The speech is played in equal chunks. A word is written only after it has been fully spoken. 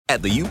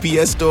At the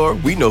UPS Store,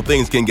 we know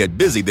things can get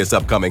busy this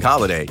upcoming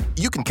holiday.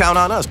 You can count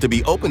on us to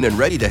be open and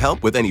ready to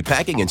help with any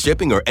packing and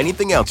shipping or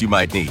anything else you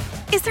might need.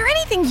 Is there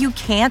anything you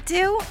can't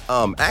do?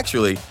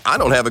 Actually, I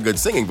don't have a good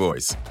singing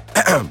voice.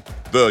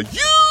 The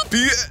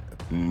UPS...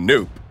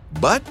 Nope.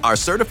 But our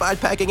certified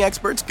packing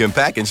experts can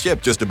pack and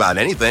ship just about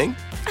anything.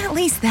 At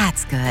least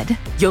that's good.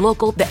 Your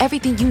local, the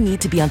everything you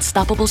need to be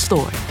unstoppable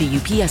store. The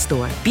UPS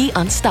Store. Be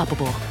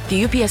unstoppable.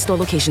 The UPS Store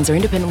locations are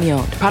independently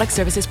owned. Product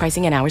services,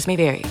 pricing, and hours may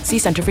vary. See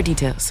Center for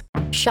details.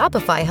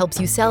 Shopify helps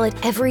you sell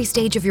at every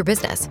stage of your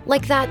business.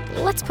 Like that,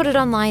 let's put it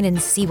online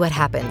and see what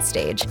happens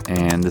stage.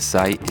 And the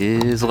site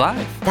is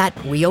live.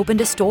 That we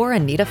opened a store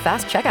and need a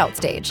fast checkout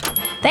stage.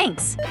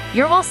 Thanks.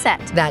 You're all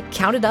set. That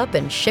count it up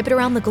and ship it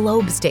around the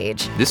globe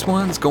stage. This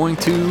one's going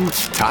to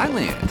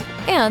Thailand.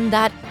 And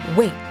that,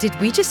 wait, did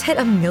we just hit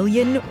 1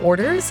 million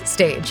orders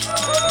stage?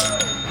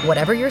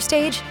 Whatever your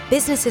stage,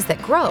 businesses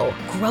that grow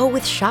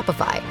with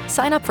Shopify.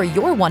 Sign up for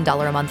your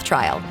 $1 a month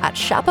trial at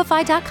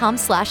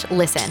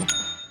shopify.com/listen.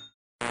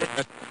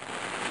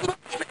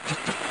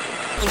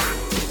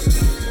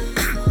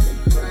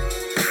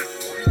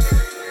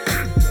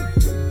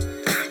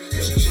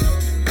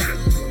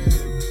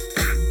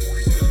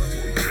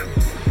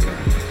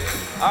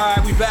 All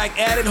right, we back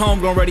at it.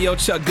 Homegrown Radio,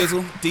 Chuck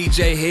Dizzle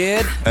DJ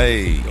Hed.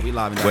 Hey, we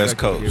live in West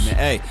Coast. Here,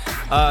 man.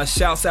 Hey,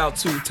 shouts out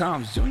to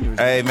Tom's Jr.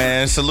 Hey,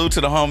 man, salute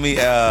to the homie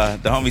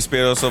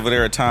Spiros over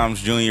there at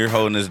Tom's Jr.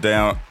 holding us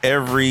down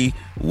every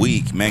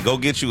week. Man, go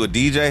get you a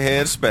DJ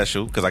Hed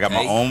special because I got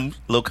my own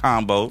little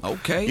combo.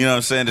 Okay. You know what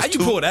I'm saying? How you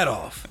pull that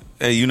off?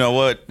 Hey, you know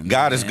what?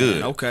 God is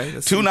good. Okay.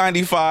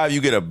 $2.95,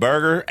 you get a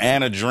burger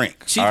and a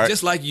drink. Cheap, right?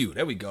 Just like you.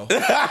 There we go. There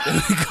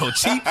we go.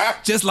 Cheap,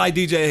 just like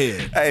DJ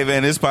Hed. Hey,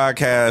 man, this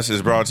podcast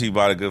is brought to you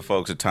by the good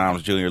folks at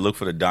Tom's Jr. Look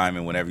for the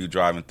diamond whenever you're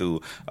driving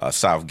through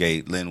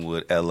Southgate,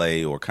 Linwood,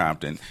 L.A., or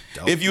Compton.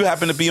 Dope. If you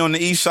happen to be on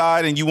the east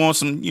side and you want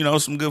some,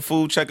 some good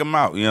food, check them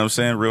out. You know what I'm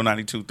saying? Real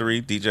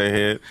 92.3, DJ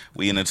Hed.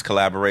 We in this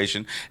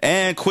collaboration.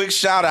 And quick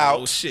shout out.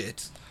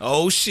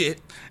 Oh, shit.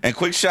 And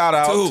quick shout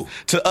out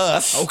to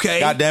us.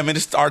 Okay. God damn it,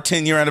 it's our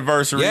 10-year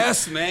anniversary.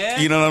 Yes,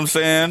 man. You know what I'm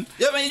saying?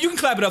 Yeah, man, you can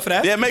clap it up for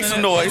that. Yeah, make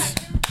some noise.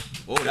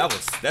 Oh,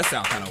 that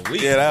sounds kind of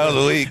weak. Yeah, that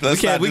was weak.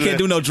 We can't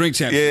do no drink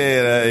champion.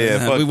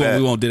 Yeah, fuck we that.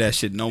 We won't do that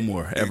shit no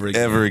more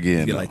ever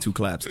again. Get like 2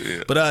 claps.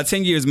 Yeah. But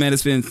 10 years, man,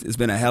 it's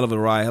been a hell of a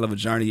ride, hell of a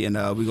journey, and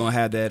we're gonna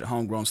have that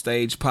homegrown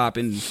stage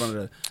popping in front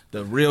of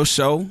the real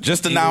show.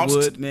 Just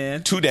announced,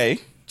 man, today.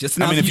 Just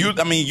announced.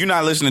 You're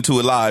not listening to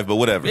it live, but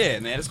whatever. Yeah,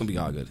 man, it's gonna be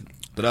all good.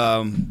 But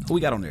who we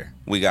got on there?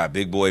 We got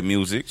Big Boy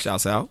Music.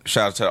 Shouts out.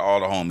 Shout out to all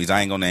the homies.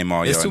 I ain't gonna name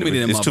all y'all. It's too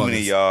many of them. It's too many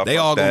of y'all. They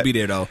all gonna be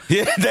there though.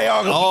 Yeah, they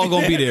all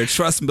gonna be there.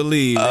 Trust and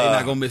believe. They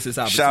not gonna miss this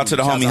opportunity. Shout out to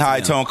the homie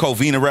High Tone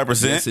Covina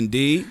represent. Yes,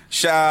 indeed.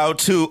 Shout out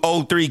to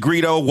 03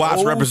 Greedo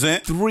Watts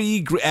represent.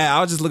 03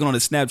 I was just looking on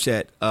his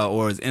Snapchat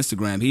or his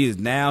Instagram. He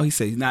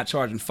said he's not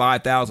charging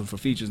 $5,000 for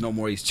features no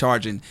more. He's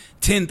charging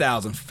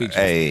 $10,000 for features.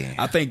 Hey.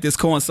 I think this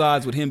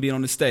coincides with him being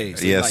on the stage.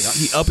 So yes.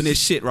 he upping his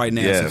shit right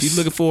now. Yes. So if you're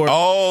looking for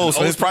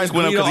so his price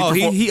went up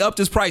because he upped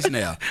his price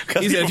now.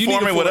 He said if you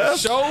need it for a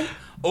show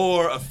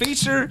or a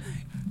feature,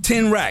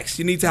 10 racks.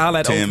 You need to holler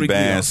at 10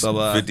 bands, so,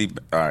 50.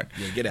 All right.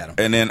 Yeah, get at him.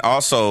 And then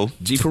also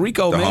G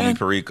Perico, man. The homie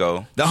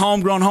Perico. The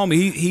homegrown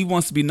homie. He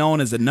wants to be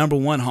known as the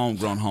 #1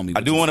 homegrown homie.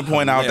 I do want to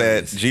point out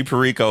that G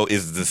Perico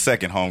is the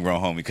second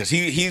homegrown homie because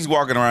he's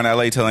walking around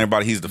LA telling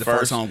everybody he's the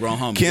first homegrown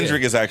homie.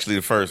 Kendrick is actually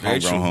the first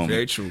homegrown homie.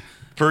 Very true.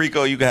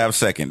 Perico, you can have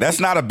second. That's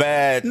not a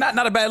bad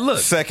not a bad look.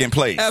 Second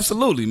place.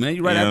 Absolutely, man.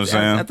 You're right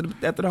after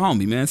the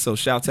homie, man. So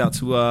shouts out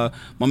to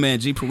my man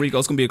G Perico.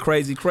 It's gonna be a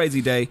crazy,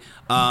 crazy day.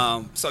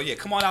 So yeah,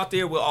 come on out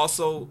there. We'll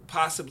also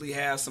possibly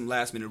have some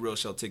last minute real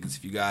show tickets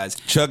if you guys.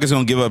 Chuck is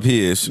gonna give up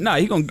his. Nah,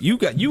 you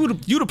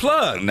the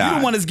plug. Nah. You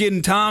the one that's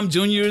getting Tom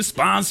Jr.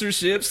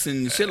 sponsorships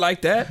and shit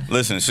like that.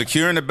 Listen,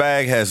 securing the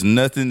bag has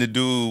nothing to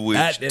do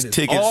with tickets.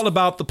 It's all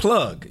about the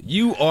plug.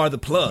 You are the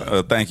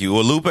plug. Thank you.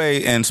 Well, Lupe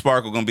and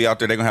Sparkle gonna be out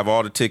there. They're gonna have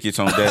all the tickets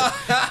on deck.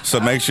 So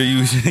make sure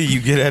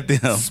you get at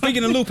them.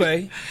 Speaking of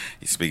Lupe,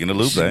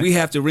 we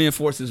have to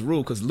reinforce this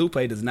rule because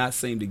Lupe does not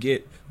seem to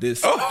get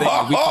this thing. Don't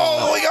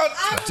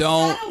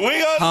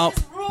hump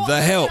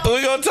the help.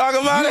 We're gonna talk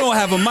about it. You don't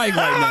have a mic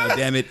right now,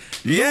 damn it.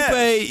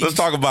 Yes, let's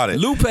talk about it.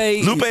 Lupe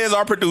is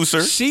our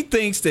producer. She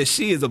thinks that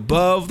she is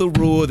above the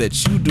rule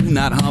that you do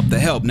not hump the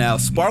help. Now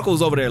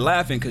Sparkle's over there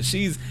laughing because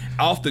she's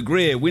off the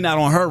grid. We're not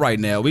on her right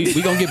now. We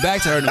gonna get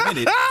back to her in a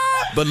minute.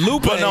 But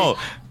Lupe, no.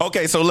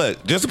 Okay, so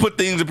look, just to put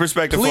things in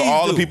perspective for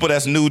all the people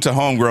that's new to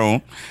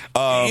Homegrown.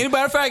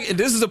 Matter of fact,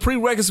 this is a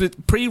prerequisite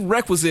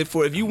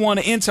for if you want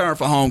to intern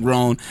for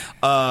Homegrown,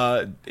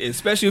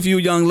 especially if you're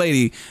a young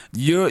lady.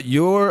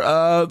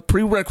 Your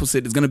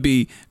prerequisite is going to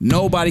be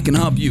nobody can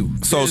hump you.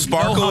 So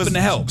Sparkle's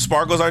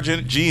our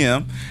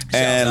GM,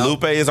 and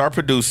Lupe is our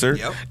producer,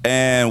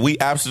 and we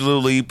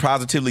absolutely,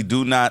 positively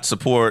do not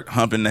support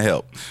humping the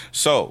help.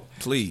 So.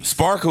 Please,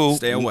 Sparkle,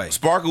 stay away.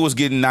 Sparkle was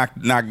getting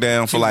knocked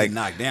down for like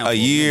a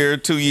year,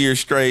 2 years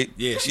straight.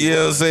 Yeah, you know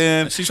what I'm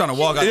saying? She's trying to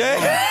walk out the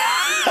room.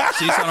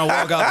 She's trying to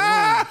walk out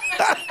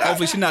the room.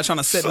 Hopefully she's not trying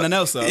to set nothing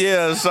else up.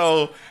 Yeah,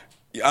 so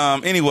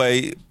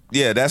anyway,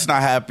 Yeah, that's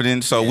not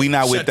happening. So we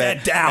not with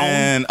that. Down.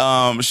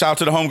 And shout out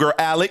to the homegirl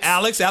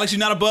Alex. Alex, you're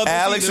not above this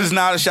Alex either. is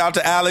not a shout out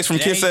to Alex from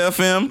Kiss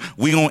FM.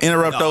 We gonna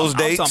interrupt those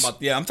dates.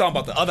 I'm talking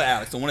about the other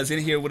Alex, the one that's in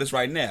here with us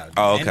right now.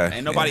 Oh, okay.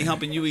 Ain't nobody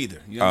humping you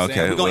either. You know what I'm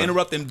saying? We're gonna well.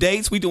 interrupt them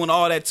dates. We doing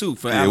all that too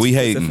for Alex. Yeah, we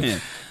Kiss hating.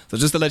 FM. So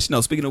just to let you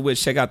know, speaking of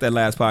which, check out that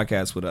last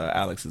podcast with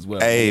Alex as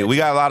well. Hey, we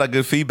got a lot of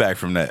good feedback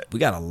from that. We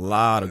got a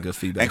lot of good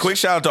feedback. And quick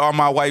shout out to all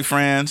my white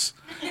friends.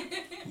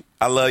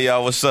 I love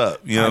y'all. What's up?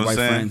 You know what I'm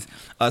saying?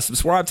 Friends.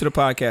 Subscribe to the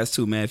podcast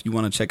too, man. If you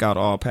want to check out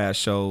all past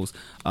shows,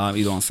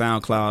 either on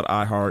SoundCloud,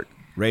 iHeart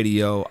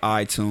Radio,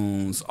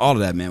 iTunes, all of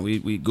that, man.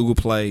 We Google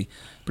Play,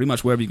 pretty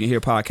much wherever you can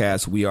hear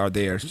podcasts, we are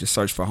there. Just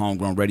search for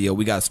Homegrown Radio.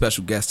 We got a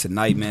special guest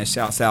tonight, man.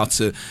 Shouts out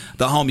to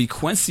the homie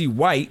Quincey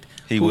White,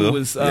 who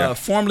was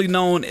formerly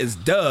known as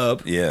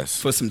Dub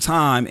for some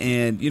time,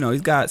 and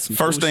he's got some.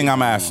 First thing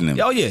I'm asking him.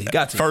 Oh yeah, you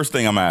got to. First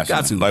thing I'm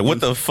asking him. Like, what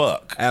the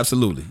fuck?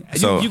 Absolutely.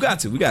 So, you got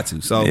to. We got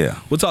to. So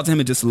we'll talk to him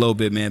in just a little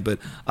bit, man. But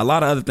a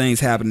lot of other things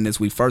happening this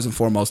week. First and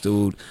foremost,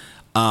 dude,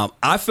 I'm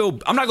not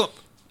gonna.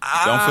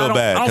 Don't feel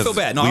bad. I don't feel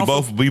bad.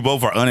 No, we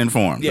both are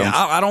uninformed. Yeah,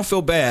 I don't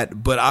feel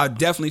bad, but I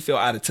definitely feel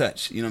out of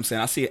touch. You know what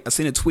I'm saying? I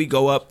seen a tweet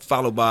go up,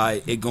 followed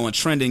by it going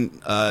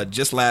trending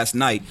just last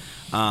night.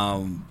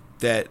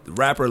 That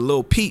rapper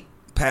Lil Peep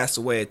passed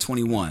away at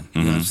 21.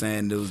 You know what I'm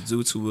saying? It was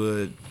due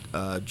to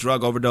a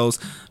drug overdose.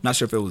 Not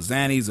sure if it was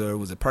Xannies or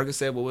was it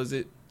Percocet. What was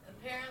it?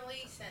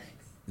 Apparently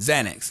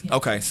Xanax.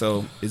 Okay,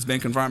 so it's been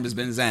confirmed it's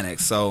been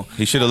Xanax. So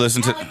he should have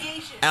listened to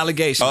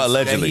allegations. Oh,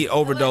 allegedly. That he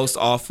overdosed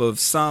off of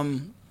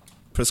some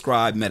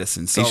prescribed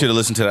medicine. So he should have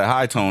listened to that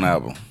High Tone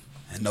album.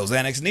 And no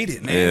Xanax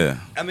needed, man. Yeah.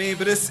 I mean,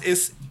 but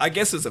it's I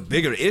guess it's a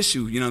bigger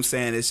issue, you know what I'm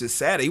saying? It's just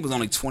sad that he was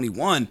only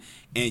 21,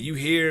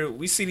 and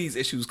we see these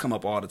issues come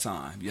up all the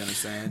time, you know what I'm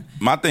saying?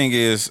 My thing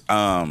is,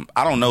 I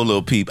don't know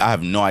Lil Peep. I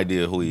have no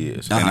idea who he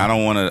is. And I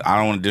don't want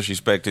to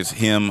disrespect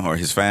him or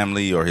his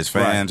family or his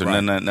fans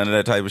none of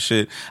that type of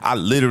shit. I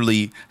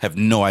literally have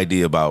no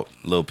idea about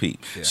Lil Peep.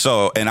 Yeah.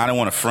 So, and I don't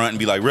want to front and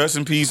be like, rest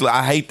in peace. Like,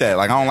 I hate that.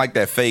 Like, I don't like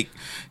that fake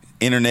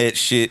internet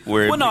shit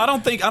where I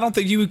don't think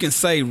you can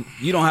say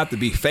you don't have to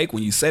be fake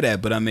when you say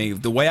that, but I mean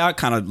the way I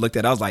kind of looked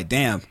at it, I was like,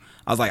 damn,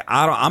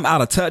 I'm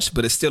out of touch,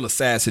 but it's still a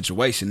sad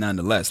situation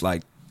nonetheless.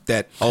 Like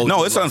that.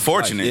 No, it's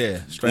unfortunate. Yeah,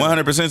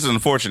 100% is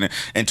unfortunate.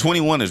 And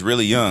 21 is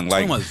really young.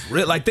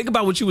 Like, think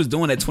about what you was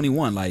doing at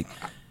 21. Like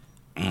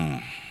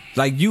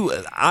you,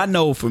 I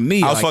know for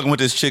me, I was fucking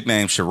with this chick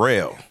named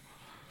Sherelle.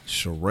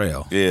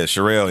 Yeah,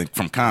 Sherelle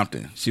from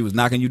Compton. She was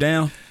knocking you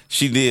down?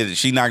 She did.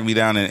 She knocked me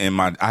down in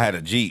my. I had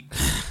a Jeep.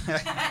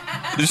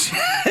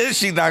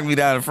 She knocked me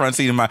down in the front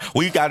seat of my.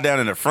 We got down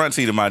in the front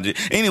seat of my Jeep.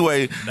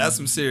 Anyway, that's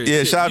some serious. Yeah,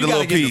 shit. shout out to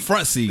Lil Pete.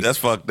 Front seat. That's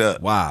fucked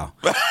up. Wow.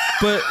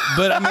 but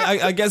I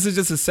mean, I guess it's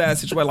just a sad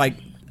situation. Like,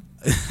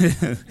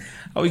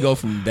 how we go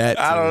from that?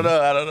 I don't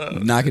know.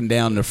 Knocking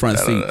down the front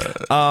seat.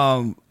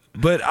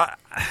 But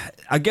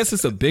I guess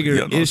it's a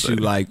bigger issue.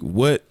 Like,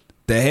 what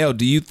the hell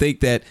do you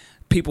think that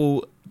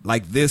people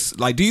like this?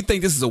 Like, do you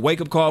think this is a wake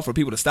up call for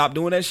people to stop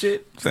doing that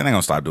shit? They ain't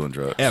gonna stop doing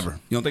drugs ever.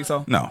 You don't think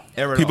so? No.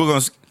 Ever. People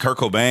gonna. Kurt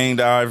Cobain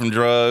died from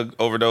drug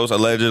overdose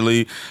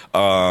allegedly.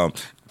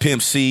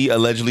 Pimp C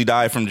allegedly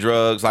died from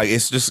drugs. Like,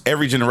 it's just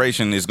every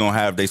generation is gonna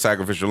have their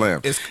sacrificial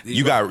lamb.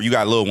 You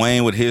got Lil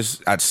Wayne with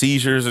his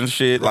seizures and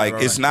shit. Like,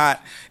 it's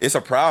not. It's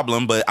a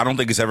problem, but I don't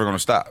think it's ever gonna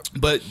stop.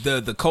 But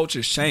the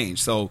culture's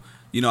changed. So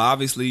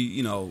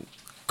obviously,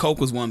 coke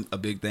was a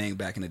big thing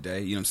back in the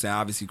day. You know what I'm saying?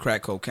 Obviously,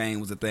 crack cocaine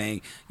was a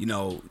thing.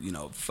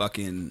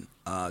 Fucking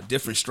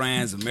different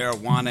strands of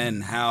marijuana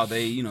and how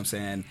they, you know what I'm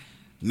saying,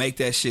 make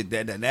that shit.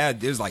 That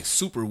there's like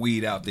super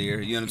weed out there.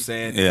 You know what I'm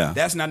saying? Yeah.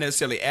 That's not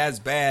necessarily as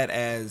bad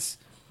as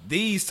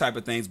these type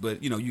of things,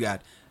 but you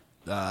got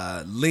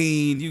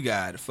lean, you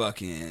got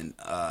fucking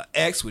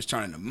X, which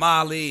turned into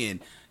Molly,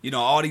 and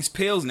all these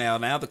pills now.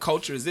 Now the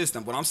culture is this.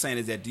 And what I'm saying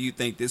is that, do you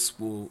think this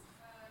will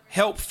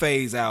help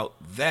phase out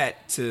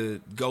that to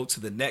go to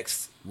the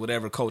next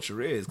whatever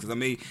culture is? Because I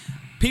mean,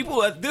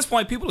 people at this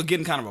point, people are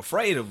getting kind of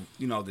afraid of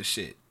this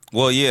shit.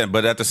 Well, yeah,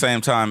 but at the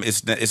same time,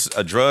 it's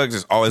drugs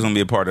is always going to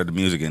be a part of the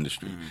music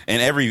industry, in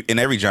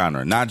every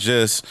genre, not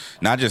just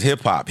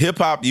hip hop. Hip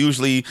hop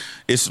usually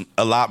is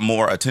a lot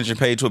more attention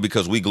paid to it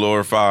because we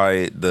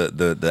glorify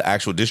the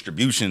actual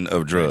distribution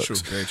of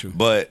drugs. Very true.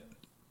 But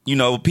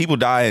people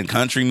die in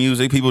country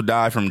music. People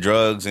die from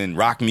drugs and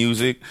rock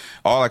music,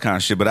 all that kind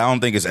of shit. But I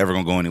don't think it's ever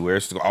going to go anywhere.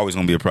 It's always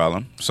going to be a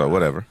problem. So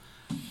whatever.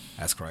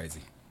 That's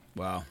crazy.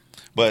 Wow.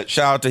 But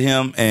shout out to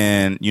him,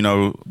 and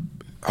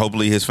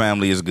hopefully his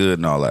family is good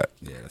and all that.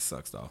 Yeah, that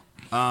sucks though.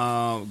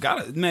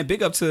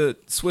 Big up to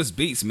Swiss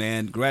Beats,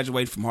 man.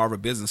 Graduated from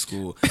Harvard Business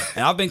School,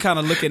 and I've been kind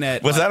of looking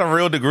at. Was that a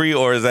real degree,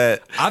 or is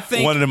that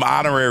one of them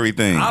honorary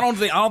things? I don't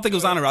think it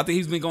was honorary. I think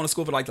he's been going to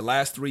school for like the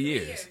last 3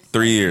 years.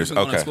 3 years, He's been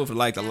going to okay. school for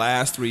like the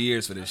last 3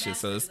 years for this shit.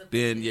 So it's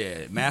been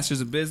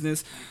Masters of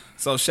Business.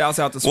 So shouts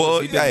out to Swiss.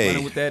 Well, He's been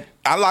running with that.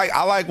 I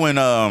like when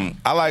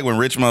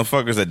rich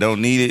motherfuckers that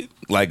don't need it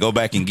like go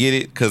back and get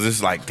it, because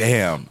it's like,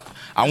 damn.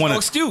 No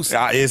excuse.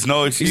 It's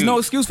no excuse. There's no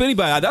excuse for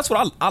anybody. That's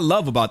what I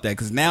love about that,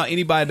 because now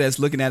anybody that's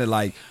looking at it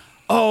like,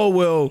 oh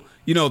well,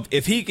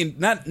 if he can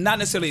not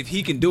necessarily if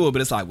he can do it,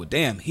 but it's like, well,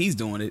 damn, he's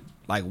doing it.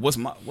 Like, what's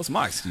my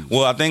excuse?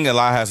 Well, I think a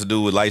lot has to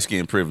do with light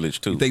skin privilege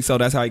too. You think so?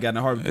 That's how he got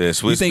into Harvard. Yeah,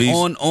 Swiss you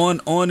think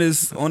Beats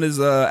on his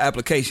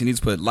application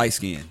he's put light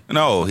skin?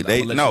 No,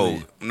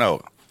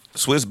 no.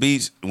 Swiss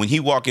Beats, when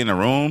he walk in the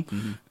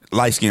room,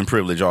 light skin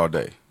privilege all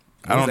day.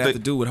 What does that have to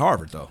do with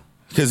Harvard though?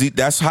 Because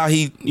that's how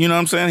he, you know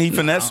what I'm saying? He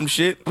finessed some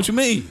shit. What you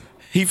mean?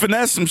 He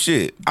finessed some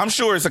shit. I'm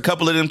sure it's a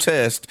couple of them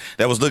tests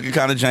that was looking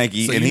kind of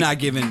janky. So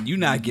you're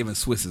not giving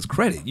Swiss his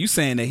credit. You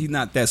saying that he's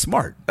not that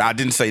smart. I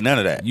didn't say none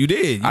of that. You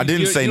did. I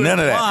didn't say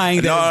none of that.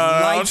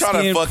 No,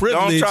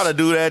 Don't try to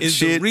do that is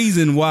shit. The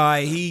reason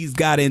why he's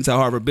got into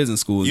Harvard Business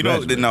School.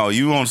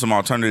 You on some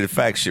alternative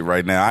fact shit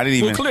right now. I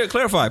didn't even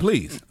clarify,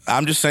 please.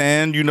 I'm just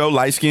saying,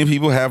 light skinned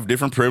people have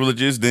different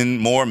privileges than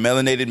more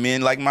melanated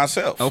men like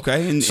myself.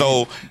 Okay.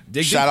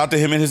 Shout out to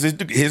him and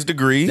his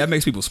degree. That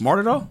makes people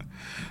smarter though?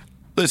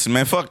 Listen,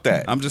 man, fuck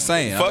that. I'm just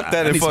saying. Fuck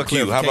that and fuck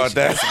you. How about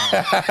that?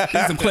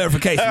 Need some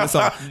clarification. That's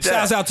all.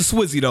 Shouts out to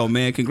Swizzy though,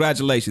 man.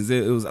 Congratulations.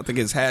 It was. I think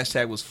his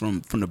hashtag was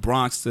from the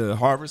Bronx to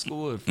Harvard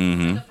School.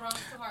 From the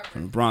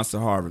Bronx to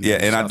Harvard. Yeah,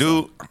 and I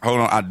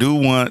do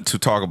want to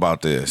talk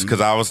about this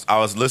because I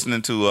was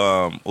listening to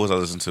what was I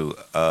listening to?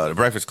 The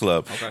Breakfast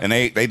Club, and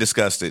they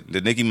discussed it. The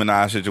Nicki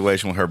Minaj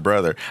situation with her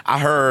brother. I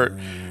heard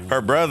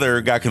her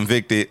brother got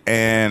convicted,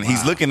 and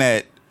he's looking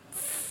at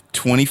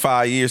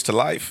 25 years to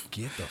life.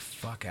 Get the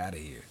fuck out of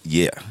here.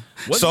 Yeah.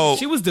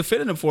 She was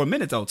defending him for a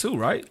minute though too,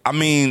 right? I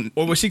mean,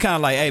 or was she kind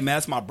of like, hey man,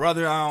 that's my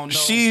brother, I don't know.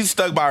 She's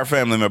stuck by her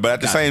family member, but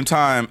at the same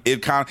time,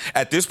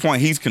 at this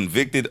point he's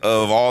convicted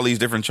of all these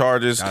different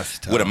charges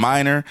with a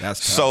minor.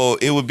 That's tough. So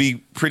it would be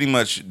pretty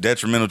much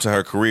detrimental to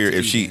her career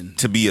if she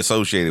to be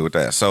associated with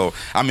that. So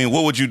I mean,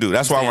 what would you do?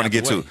 That's what I want to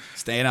get to.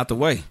 Staying out the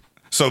way.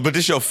 So, but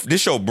this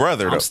your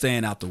brother though. I'm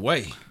staying out the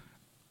way.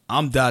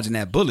 I'm dodging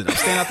that bullet. I'm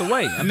staying out the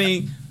way. I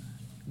mean,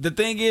 the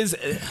thing is,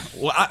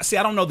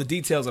 I don't know the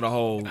details of the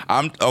whole.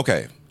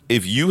 Okay.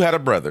 If you had a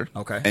brother,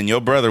 and your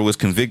brother was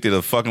convicted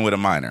of fucking with a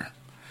minor,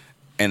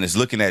 and is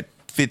looking at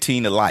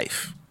 15 to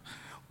life,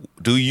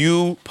 do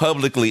you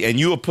publicly, and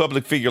you a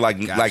public figure like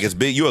it's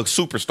big, you're a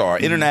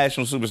superstar,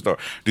 international superstar.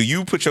 Do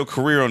you put your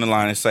career on the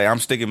line and say, I'm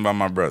sticking by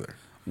my brother?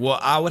 Well,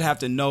 I would have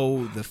to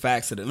know the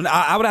facts of it.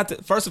 I would have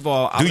to. First of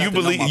all, do you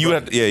believe you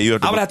have? You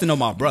have to. I would have to know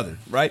my brother,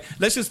 right?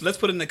 Let's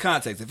put it in the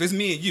context. If it's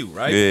me and you,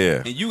 right?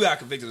 Yeah. And you got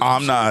convicted.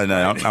 I'm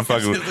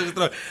fucking with. If it's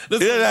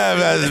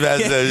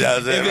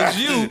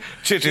you,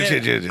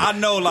 I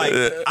know. Like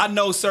I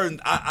know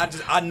certain.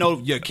 I know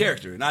your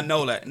character, and I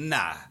know that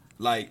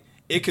like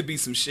it could be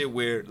some shit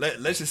where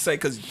let's just say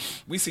because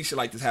we see shit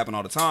like this happen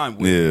all the time.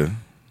 Where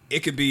it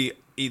could be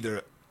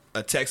either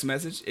a text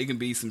message, it can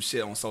be some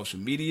shit on social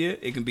media,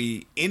 it can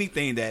be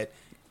anything that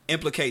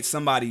implicates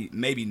somebody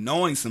maybe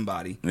knowing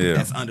somebody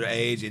that's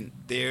underage and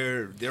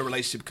their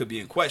relationship could be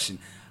in question.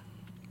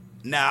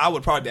 Now I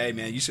would probably be, hey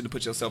man, you shouldn't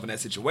put yourself in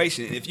that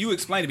situation. And if you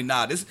explain to me,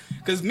 this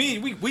because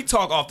we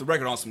talk off the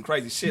record on some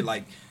crazy shit,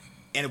 like,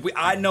 and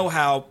I know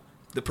how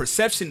the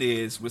perception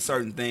is with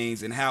certain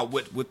things and how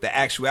what the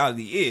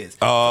actuality is.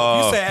 So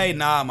if you say, hey,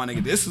 nah, my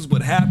nigga, this is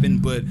what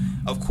happened, but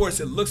of course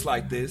it looks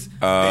like this,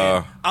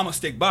 then I'm gonna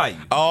stick by you.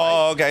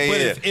 Oh, right?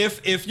 Okay, but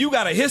if you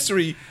got a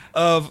history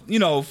of,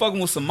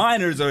 fucking with some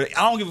minors, or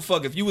I don't give a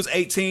fuck if you was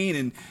 18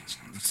 and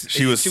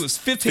she was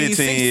 15,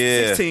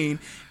 16,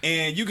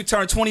 and you could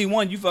turn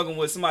 21, you fucking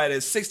with somebody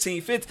that's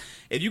 16, 15.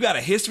 If you got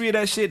a history of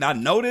that shit and I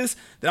know this,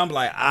 then I'm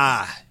like,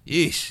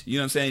 ish. You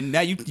know what I'm saying?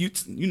 Now you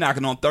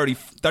knocking on 30,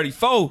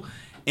 34,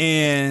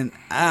 and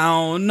I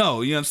don't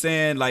know. You know what I'm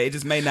saying? Like, it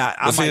just may not.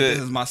 I might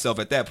distance myself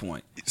at that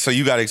point. So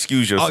you got to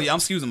excuse yourself. Oh yeah, I'm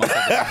excusing myself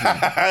at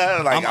that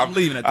point. like, I'm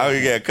leaving at that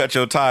point. Yeah, cut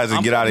your ties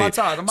and get out of here.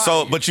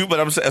 So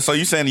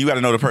you saying you got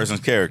to know the person's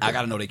character. I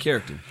got to know their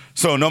character.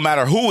 So no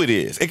matter who it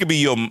is, it could be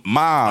your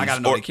mom's. I got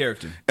to know their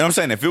character. And I'm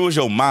saying if it was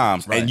your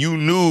mom's and you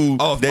knew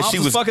that she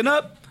was fucking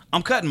up,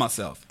 I'm cutting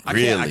myself. I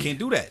can't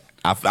do that.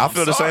 I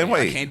feel the same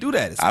way. I can't do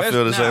that. I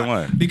feel the same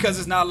way because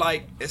it's not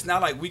like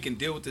we can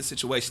deal with this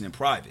situation in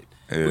private.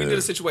 Yeah. We can do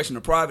the situation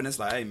in private, and it's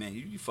like, hey man,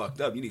 you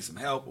fucked up. You need some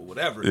help or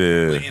whatever.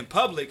 Yeah. But in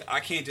public, I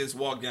can't just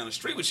walk down the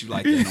street with you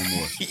like that no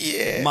more.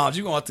 Yeah, Mom,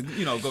 you gonna have to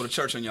go to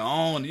church on your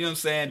own. You know what I'm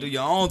saying? Do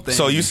your own thing.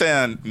 So you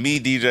saying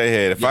me, DJ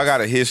Hed, if I got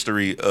a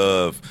history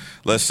of,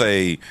 let's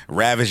say,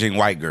 ravaging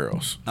white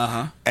girls,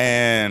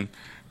 and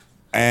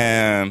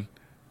some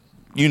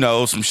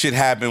shit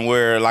happened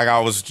where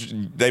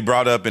they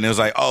brought up and it was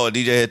like, oh,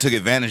 DJ Hed took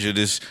advantage of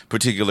this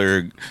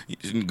particular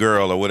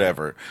girl or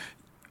whatever.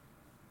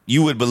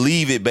 You would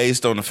believe it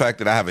based on the fact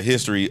that I have a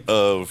history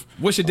of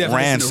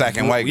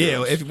ransacking white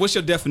girls. Yeah, what's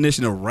your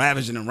definition of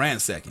ravaging and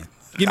ransacking?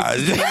 Give me an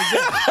example.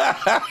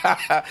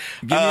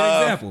 Give me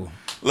an example.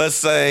 Let's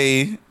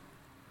say,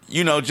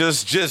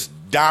 just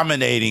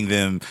dominating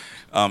them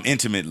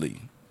intimately.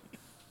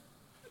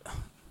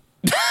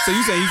 So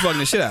you saying you fucking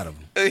the shit out of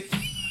them?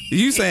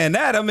 You saying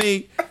that? I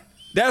mean,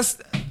 man,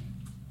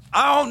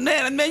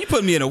 you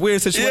put me in a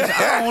weird situation.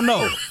 Yeah. I don't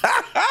know.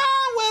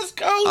 West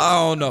Coast.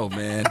 I don't know,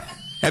 man.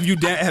 Have you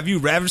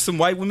ravaged some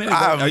white women?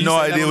 I have no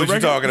idea what you're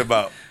talking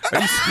about.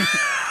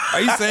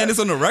 Are you saying this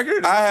on the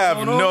record? I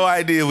have no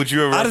idea what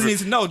you're. I just need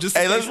to know. Just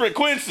hey, let's read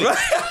Quincy. Yeah.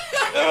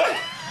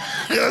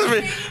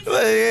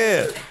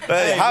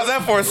 Hey, how's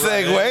that for a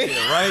segue?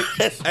 Right.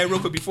 Hey, real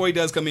quick before he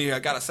does come in here, I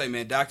gotta say,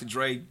 man, Dr.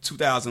 Dre,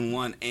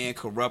 2001, and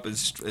Corrupt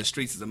as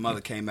Streets as a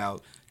Mother came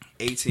out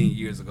 18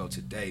 years ago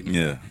today, man.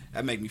 Yeah.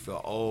 That make me feel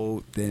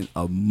old than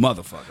a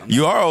motherfucker.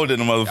 You are older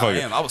than a motherfucker. I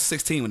am. I was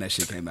 16 when that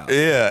shit came out.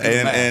 Yeah,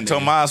 and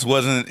Tomas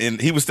wasn't in.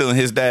 He was still in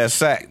his dad's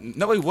sack.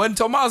 No, he wasn't.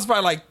 Tomas was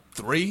probably like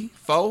 3,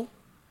 4.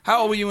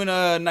 How old were you in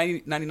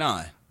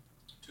 99?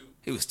 2.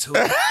 He was 2.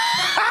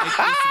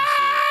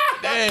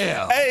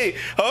 Damn. Hey,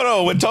 hold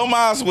on. When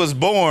Tomas was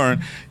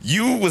born,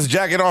 you was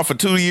jacking off for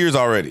 2 years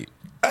already.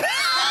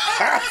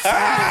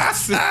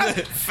 Facts.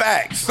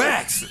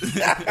 That's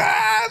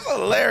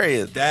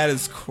hilarious. That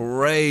is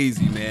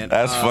crazy, man.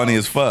 That's funny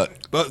as fuck.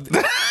 But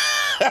this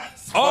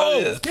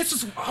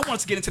was. I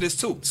wanted to get into this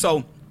too.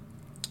 So,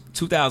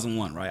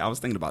 2001, right? I was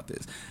thinking about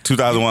this.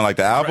 2001, like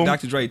the album,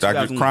 Dr. Dre,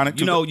 Dr. Chronic.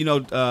 You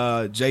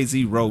know,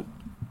 Jay-Z wrote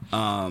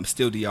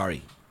 "Still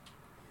Dre."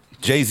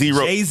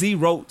 Jay-Z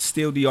wrote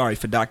 "Still Dre"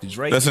 for Dr.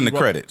 Dre. That's in the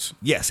credits.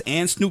 Yes,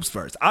 and Snoop's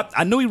verse.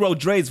 I knew he wrote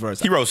Dre's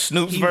verse. He wrote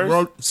Snoop's verse. He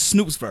wrote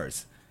Snoop's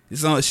verse. This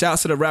is on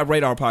shouts to the Rap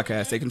Radar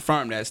podcast. They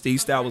confirmed that. Steve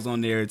Stout was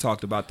on there and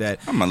talked about that.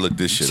 I'm gonna look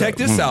this shit Check up.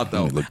 this out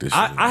though.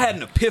 I had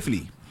an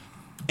epiphany.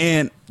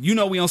 And you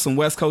know we on some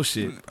West Coast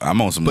shit. I'm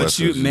on some West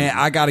Coast shit. Man,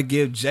 I gotta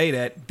give Jay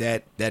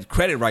that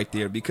credit right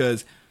there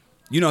because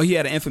you know he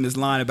had an infamous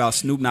line about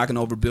Snoop knocking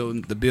over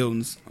the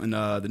buildings in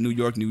the New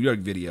York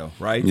video,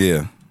 right?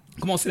 Yeah.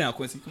 Come on, sit down,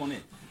 Quincy. Come on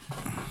in.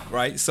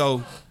 Right?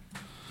 So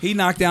he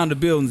knocked down the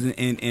buildings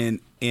in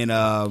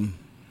the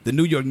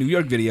New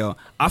York video.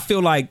 I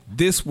feel like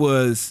this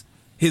was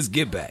his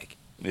get back.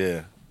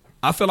 Yeah.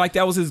 I feel like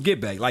that was his get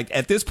back. Like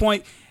at this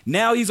point,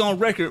 now he's on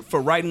record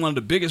for writing one of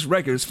the biggest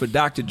records for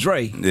Dr.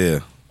 Dre. Yeah.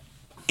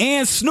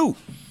 And Snoop.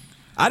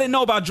 I didn't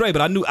know about Dre,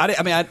 but I knew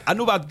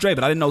about Dre,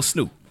 but I didn't know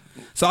Snoop.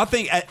 So I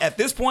think at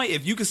this point,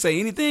 if you could say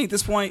anything at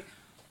this point,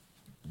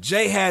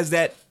 Jay has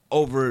that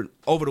over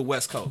the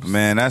West Coast.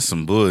 Man, that's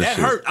some bullshit. That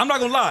hurt. I'm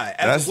not gonna lie.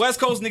 As a West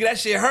Coast nigga, that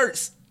shit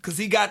hurts because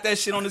he got that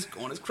shit on his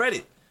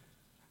credit.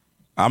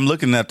 I'm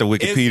looking at the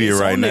Wikipedia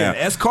right now.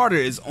 S. Carter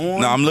is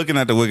on. No, I'm looking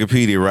at the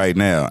Wikipedia right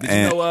now. Did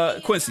you know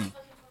Quincy?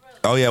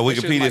 Oh yeah,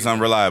 Wikipedia is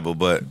unreliable,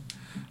 but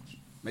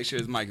make sure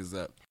his mic is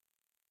up.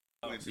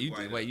 You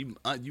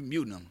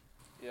muting him.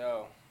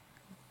 Yo.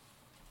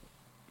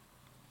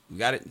 You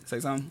got it? Say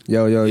something?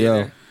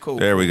 Yo. Cool.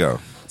 There we go.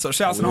 So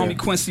shout out to the homie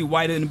Quincy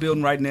White in the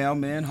building right now,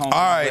 man. Homie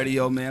right.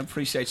 Radio, man.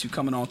 Appreciate you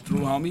coming on through,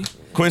 homie.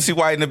 Quincy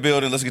White in the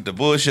building. Let's get the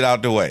bullshit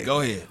out the way. Go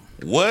ahead.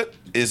 What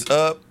is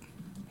up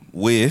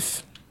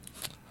with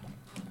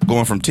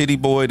going from Titty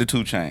Boy to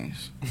 2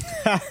 Chainz?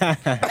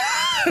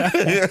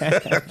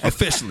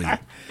 Officially,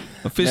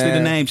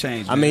 the name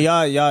change. Man. I mean,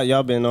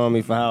 y'all been knowing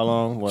me for how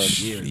long? What,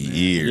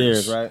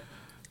 years, right?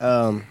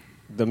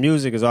 The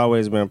music has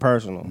always been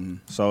personal,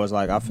 so it's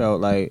like I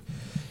felt like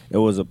it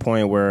was a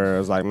point where it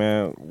was like,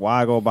 man,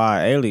 why go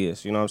by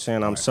alias? You know what I'm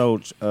saying? I'm so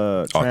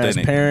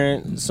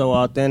transparent, so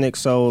authentic,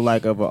 so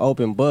like of an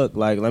open book.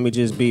 Like, let me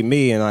just be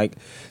me. And like,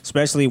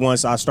 especially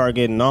once I start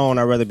getting known,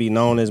 I'd rather be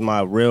known as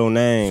my real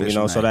name, you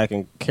know, so that I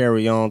can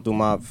carry on through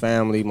my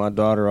family, my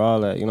daughter,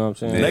 all that. You know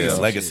what I'm saying? Yeah,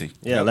 legacy.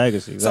 Yeah,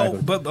 legacy, exactly.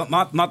 So, but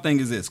my thing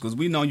is this, because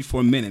we know you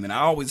for a minute, and I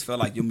always felt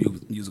like your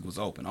music was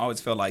open. I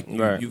always felt like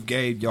you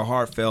gave your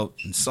heartfelt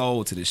and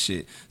soul to this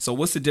shit. So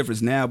what's the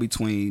difference now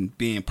between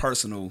being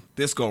personal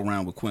this go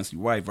around with Quincy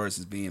White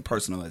versus being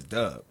personal as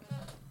Dub?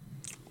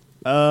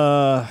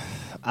 I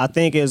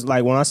think it's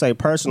like, when I say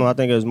personal, I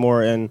think it's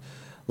more in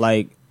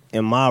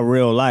my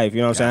real life. You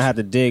know what I'm saying? I had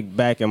to dig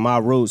back in my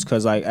roots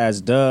because like as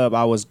Dub,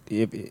 I was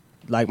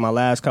like my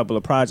last couple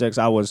of projects,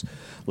 I was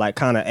like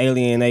kind of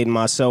alienating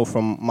myself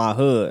from my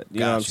hood. You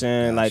know what I'm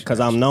saying? Like, because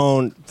I'm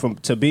known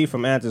to be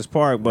from Anthony's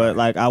Park, but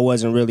like I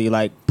wasn't really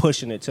like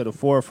pushing it to the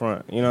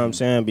forefront. You know what I'm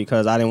saying?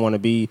 Because I didn't want to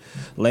be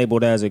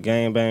labeled as a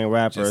gangbang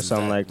rapper or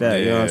something like that.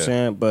 You know what I'm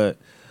saying? But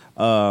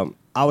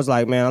I was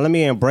like, man, let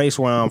me embrace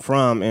where I'm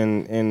from,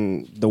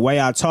 and the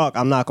way I talk,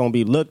 I'm not gonna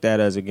be looked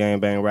at as a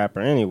gangbang rapper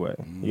anyway.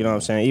 You know what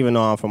I'm saying? Even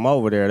though I'm from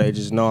over there, they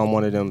just know I'm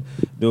one of them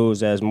dudes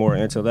that's more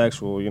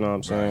intellectual. You know what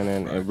I'm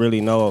saying? And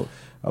really know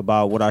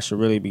about what I should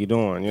really be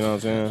doing. You know what I'm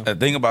saying? The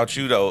thing about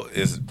you though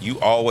is you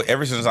always,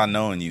 ever since I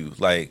known you,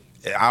 like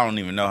I don't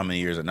even know how many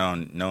years I've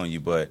known you,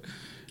 but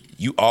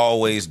you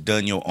always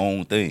done your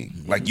own thing.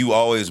 Like you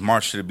always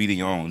marched to the beat of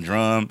your own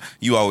drum.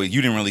 You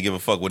didn't really give a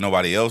fuck what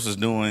nobody else is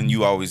doing.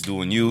 You always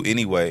doing you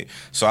anyway.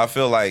 So I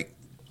feel like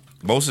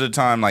most of the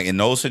time, like in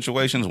those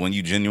situations, when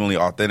you genuinely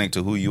authentic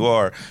to who you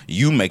are,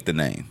 you make the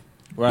name.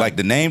 Right. Like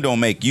the name don't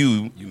make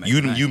you.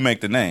 You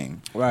make the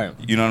name. Right.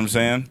 You know what I'm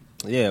saying?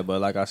 Yeah, but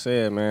like I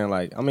said, man,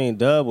 like I mean,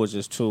 Dub was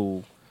just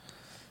too.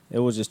 It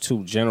was just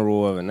too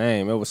general of a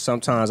name. It was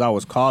sometimes I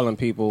was calling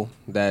people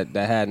that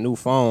had new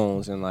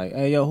phones and like,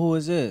 hey, yo, who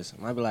is this?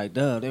 And I'd be like,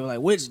 Dub. They were like,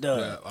 which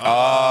Dub?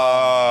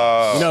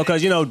 Oh. You know,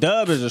 because, you know,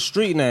 Dub is a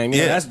street name.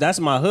 You know, that's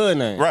my hood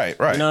name. Right.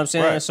 You know what I'm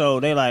saying? Right. So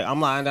they like, I'm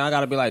like, I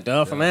got to be like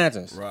Dub from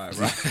Athens. Right.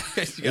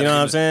 You know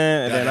what I'm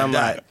saying? And then I'm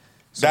like,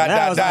 So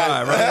that was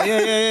that. like,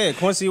 yeah.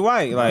 Quincy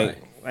White. Like,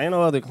 ain't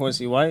no other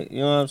Quincy White. You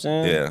know what I'm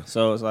saying? Yeah.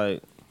 So it's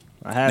like,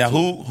 I had Now,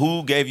 to.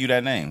 who gave you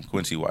that name,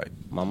 Quincy White?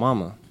 My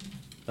mama.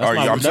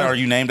 Are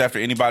you named after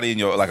anybody in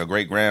your like a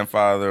great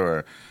grandfather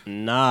or?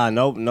 Nah,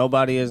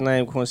 nobody is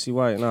named Quincy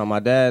White. No, my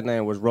dad's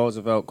name was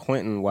Roosevelt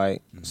Quentin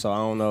White. So I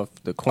don't know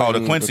if the Quentin. Oh,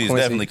 the Quincy's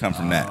definitely come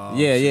from that.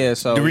 Yeah.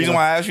 So the reason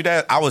why I asked you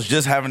that, I was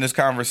just having this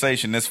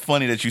conversation. It's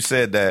funny that you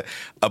said that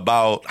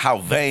about how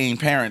vain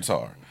parents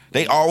are.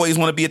 They always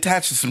want to be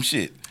attached to some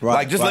shit. Right,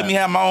 like, just let me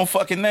have my own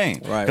fucking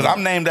name. Right. Because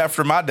I'm named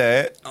after my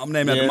dad. I'm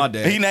named after my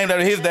dad. He named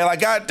after his dad.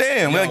 Like,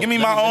 goddamn, give me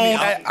my own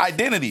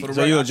identity.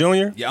 So you a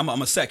junior? Yeah, I'm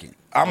a second.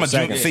 I'm a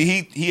junior.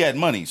 See, he had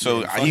money,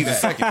 so he's a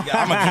second.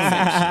 I'm a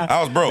junior.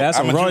 I was broke. That's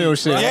some royal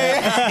shit.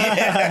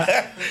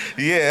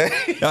 Yeah.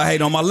 I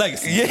hate on my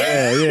legacy.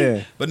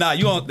 Yeah. But nah,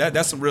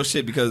 that's some real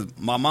shit because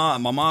my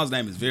mom's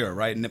name is Vera,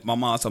 right? And my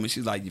mom told me,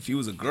 she's like, if you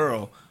was a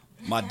girl,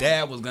 my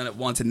dad was gonna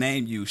want to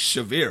name you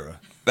Shavira.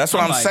 That's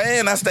what I'm like,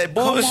 saying. That's that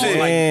bullshit.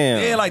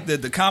 Like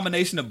the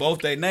combination of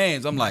both their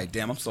names. I'm like,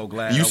 damn, I'm so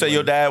glad. You say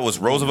your dad was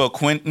Roosevelt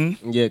Quentin?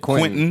 Yeah,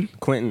 Quentin.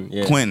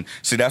 Yeah. Quentin.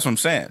 See, that's what I'm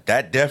saying.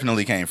 That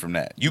definitely came from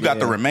that. You got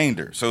the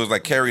remainder, so it was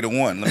like carry the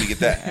one. Let me get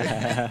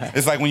that.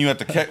 It's like when you have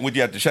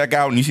to check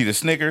out and you see the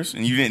Snickers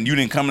and you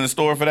didn't come in the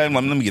store for that. I'm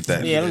like, let me get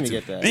that. Yeah, let me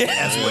get that.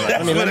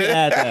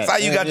 Yeah, that's how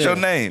you got your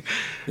name.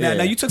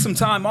 Now you took some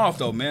time off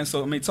though, man.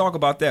 So talk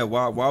about that.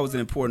 Why was it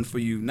important for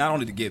you not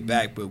only to get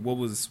back, but what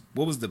was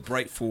the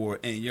break for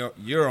in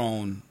your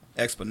own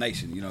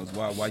explanation? You know,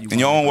 why you in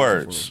your own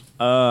words.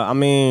 I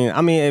mean,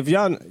 if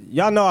y'all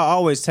know, I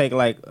always take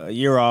like a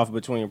year off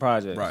between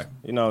projects, right?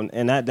 You know,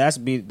 and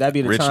that'd be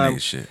the rich time.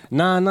 Nigga shit.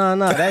 Nah.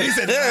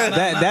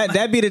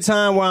 That'd be the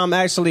time where I'm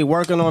actually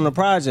working on the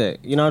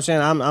project. You know what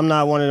I'm saying? I'm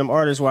not one of them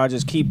artists where I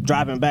just keep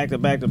dropping back to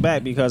back to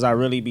back because I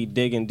really be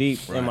digging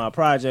deep in my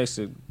projects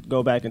to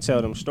go back and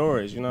tell them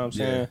stories. You know what I'm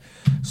saying?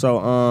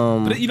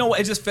 So, but you know what?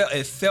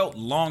 It felt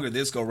longer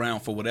this go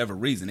round for whatever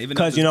reason. Even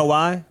because you know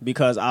why?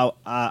 Because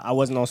I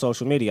wasn't on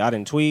social media. I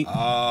didn't tweet.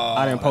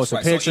 I didn't post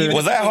a picture. So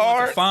was that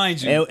hard? To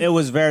find you. It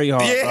was very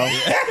hard,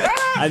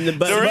 bro.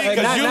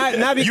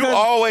 Not because you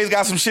always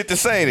got some shit to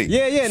say.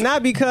 Yeah.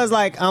 Not because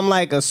like I'm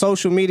like a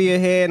social media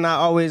head and I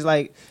always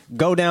like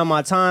go down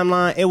my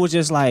timeline. It was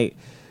just like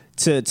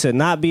to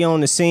not be on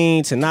the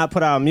scene, to not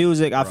put out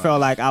music. I felt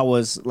like I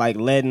was like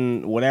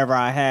letting whatever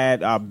I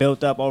had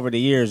built up over the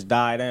years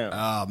die down.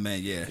 Oh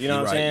man, yeah. You know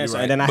what I'm saying? So,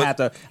 right. and then I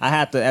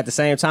had to at the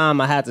same time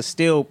I had to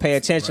still pay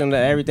attention to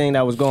everything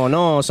that was going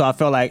on. So I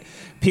felt like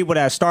people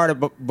that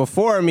started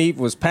before me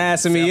was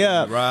passing me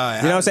up. Right.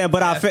 You know what I'm saying?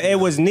 But it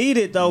was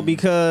needed though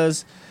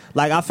because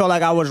like I felt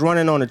like I was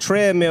running on a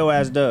treadmill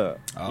as Dub.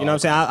 You know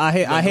what I'm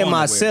saying? I hit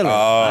my ceiling.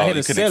 I hit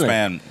a ceiling.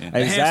 Expand.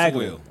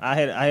 Exactly. I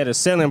hit a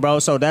ceiling, bro.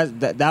 So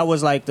that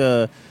was like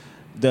the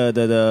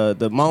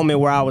moment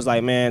where I was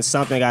like, man,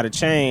 something got to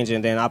change.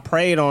 And then I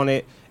prayed on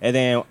it. And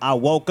then I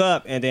woke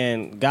up, and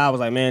then God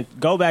was like, man,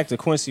 go back to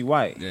Quincy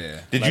White.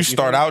 Yeah. Did you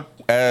start out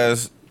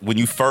as when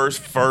you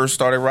first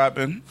started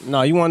rapping?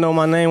 No, you want to know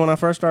my name when I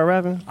first started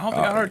rapping? I don't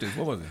think I heard this.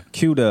 What was it?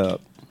 Q-Dub.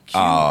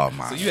 Oh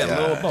my! So you had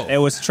a little both. It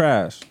was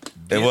trash.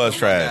 It was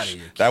trash.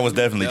 That was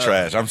definitely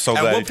trash. I'm so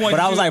glad. But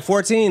I was like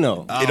 14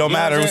 though. It don't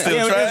matter. It was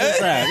still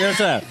trash. It was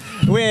trash.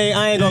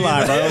 I ain't gonna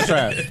lie, bro. It was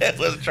trash. It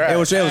was trash. It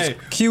was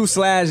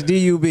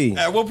Q/DUB.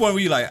 At what point were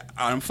you like,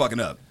 I'm fucking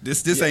up?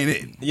 This ain't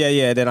it.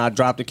 Yeah. Then I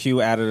dropped the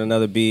Q, added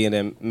another B, and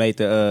then made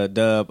the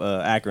dub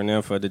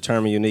acronym for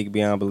Determined Unique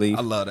Beyond Belief.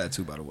 I love that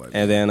too, by the way.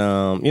 And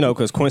then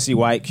because Quincy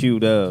White Q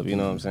Dub, you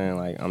know what I'm saying?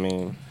 Like, I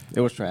mean, it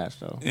was trash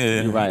though.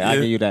 Yeah, you're right. yeah, I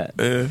give you that.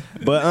 Yeah.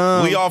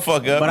 But we all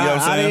fuck up. But you know what I'm I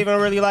saying? didn't even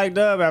really like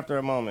Dub after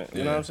a moment.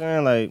 You know what I'm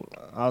saying? Like,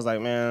 I was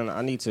like, man,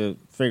 I need to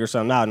figure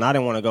something out, and I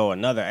didn't want to go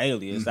another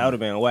alias. That would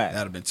have been whack.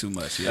 That'd have been too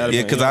much. Yeah,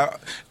 because I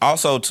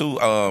also too.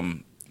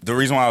 The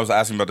reason why I was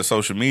asking about the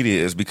social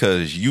media is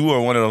because you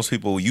are one of those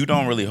people, you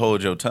don't really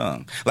hold your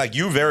tongue. Like,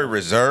 you're very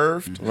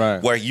reserved,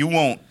 right? Where you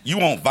won't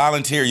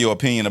volunteer your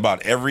opinion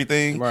about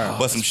everything, right?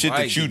 But some shit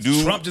that you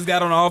do. Trump just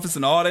got on the office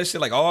and all that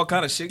shit, like all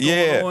kind of shit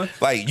going on.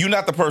 Like, you're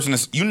not the person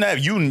that's,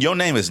 your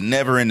name is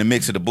never in the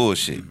mix of the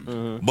bullshit.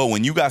 Mm-hmm. But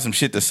when you got some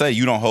shit to say,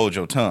 you don't hold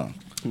your tongue.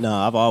 No,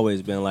 I've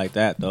always been like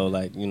that though.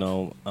 Like,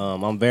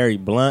 I'm very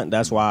blunt.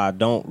 That's why I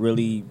don't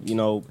really,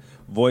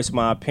 voice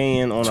my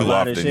opinion on Too a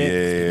lot often, of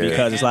shit. yeah.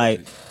 Because it's like,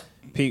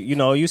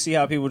 you see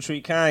how people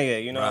treat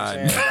Kanye. You know what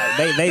I'm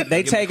saying? Like,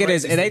 they take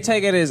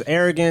it as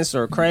arrogance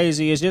or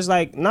crazy. It's just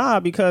like, nah,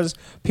 because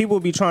people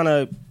be trying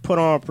to put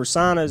on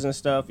personas and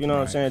stuff. You know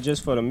what I'm saying?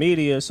 Just for the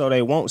media, so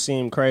they won't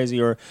seem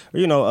crazy or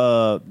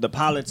the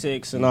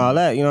politics and all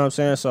that. You know what I'm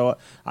saying? So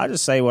I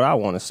just say what I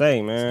want to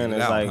say, man.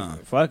 It's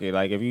like, fuck it.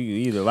 Like, if you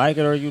either like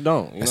it or you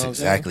don't. That's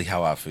exactly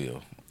how I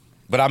feel.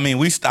 But I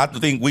mean, I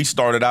think we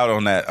started out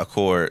on that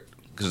accord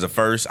Because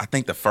I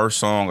think the first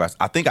song,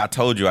 I think I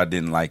told you I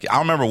didn't like it. I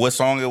don't remember what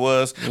song it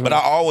was, but I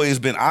always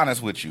been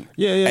honest with you.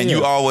 And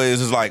you always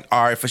is like,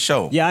 all right, for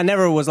sure. Yeah, I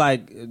never was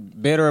like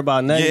bitter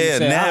about nothing. Yeah,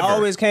 never. I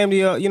always came to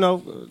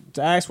you,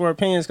 to ask for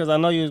opinions because I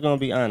know you was gonna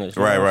be honest.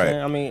 Right.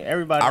 I mean,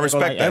 everybody. I ain't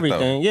respect gonna like that,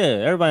 everything. though.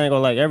 Yeah, everybody ain't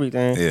gonna like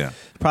everything. Yeah.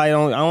 Probably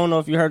don't. I don't know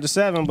if you heard the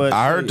 7, but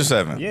I heard the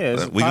 7.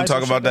 Yeah, We can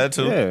talk about that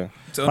too. Yeah.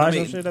 So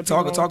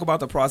talk about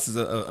the process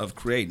of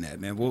creating that,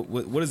 man.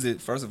 What is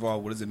it? First of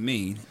all, what does it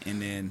mean?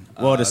 And then,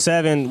 well, the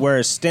 7 where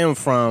it stemmed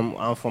from,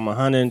 I'm from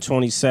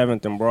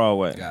 127th and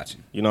Broadway. Gotcha.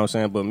 You know what I'm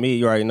saying? But me,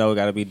 you already know, it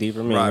got to be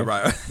deeper meaning.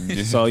 Right.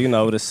 So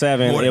the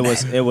 7,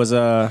 it was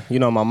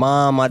my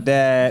mom, my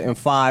dad, and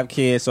 5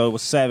 kids. So it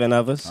was 7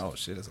 of us. Oh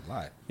shit, it's a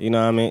lot. You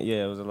know what I mean?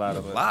 Yeah, it was a lot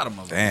of us. A lot of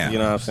them. Damn. You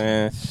know what I'm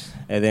saying?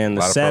 And then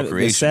the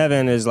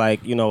 7 is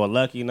like, a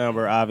lucky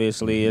number.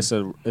 Obviously, it's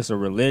a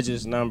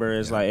religious number.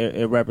 It's like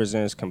it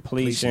represents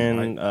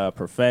completion,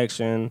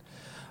 perfection.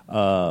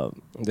 The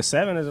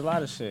 7 is a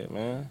lot of shit,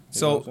 man.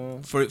 So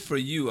for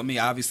you, I mean,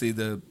 obviously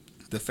the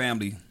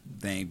family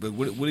thing, but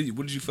what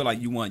did you feel like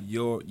you want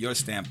your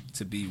stamp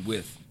to be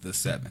with the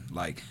 7?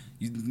 Like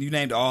you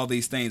named all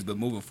these things, but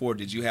moving forward,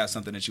 did you have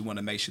something that you want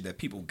to make sure that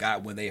people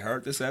got when they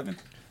heard the 7?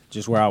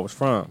 Just where I was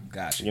from.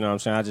 Gotcha. You know what I'm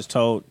saying? I just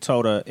told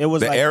her it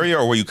was the like area,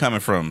 or were you coming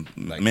from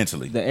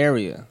mentally? The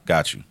area.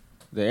 Got you.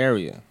 The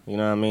area. You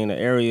know what I mean? The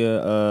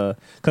area.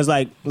 Because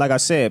like I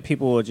said,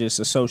 people will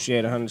just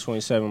associate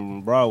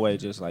 127 Broadway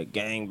just like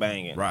gang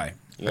banging. Right.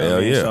 You know what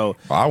I mean? So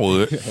I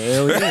would.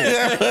 Hell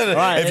yeah.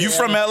 Right. If you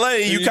from LA,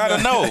 you kind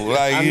of know.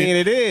 Like, I mean,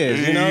 it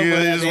is. It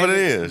is what it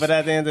is. But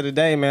at the end of the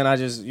day, man, I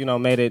just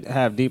made it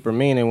have deeper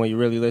meaning when you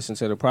really listen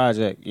to the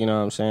project. You know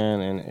what I'm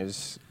saying? And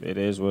it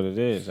is what it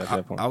is at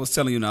that point. I was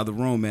telling you in the other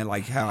room, man,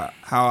 like how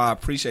I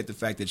appreciate the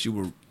fact that you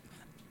were.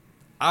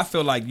 I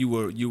feel like you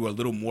were a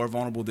little more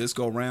vulnerable this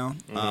go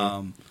round.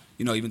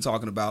 Mm-hmm. Even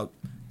talking about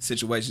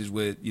situations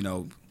with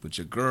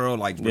your girl,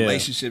 like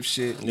relationship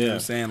shit. You know what I'm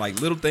saying?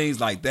 Like little things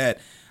like that.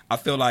 I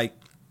feel like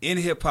in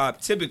hip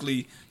hop,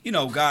 typically,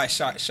 guys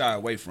shy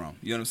away from.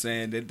 You know what I'm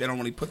saying? They don't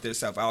really put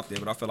themselves out there,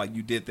 but I feel like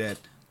you did that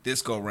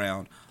this go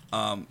round.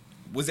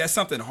 Was that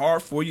something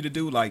hard for you to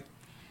do, like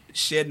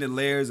shedding the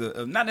layers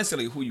of not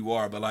necessarily who you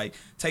are, but like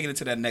taking it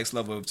to that next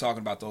level of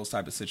talking about those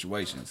type of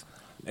situations?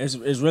 It's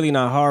really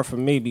not hard for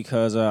me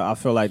because I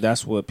feel like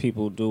that's what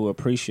people do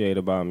appreciate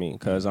about me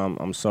because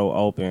I'm so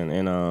open.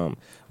 And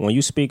when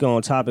you speak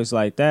on topics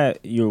like that,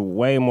 you're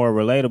way more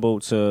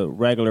relatable to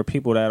regular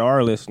people that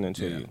are listening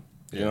to you.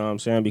 You know what I'm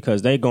saying?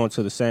 Because they going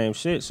to the same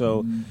shit.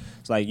 So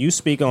it's like you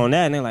speak on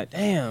that and they're like,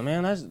 damn,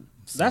 man,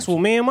 that's what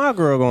me and my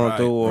girl going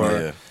through.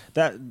 Or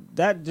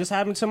that just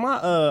happened to my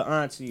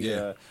auntie.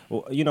 Yeah.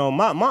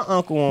 My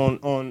uncle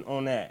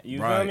on that. You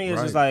feel me?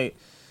 It's just like...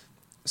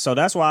 So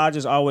that's why I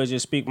just always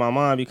just speak my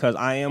mind because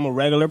I am a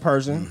regular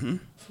person.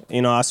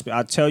 Mm-hmm.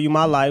 I tell you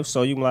my life,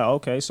 so you can be like,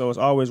 okay, so it's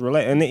always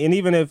related. And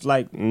even if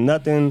like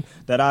nothing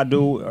that I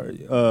do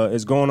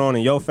is going on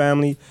in your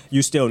family,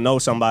 you still know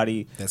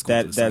somebody that's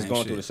going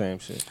through the same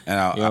shit.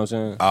 And you know what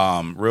I'm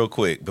saying? Real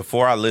quick,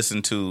 before I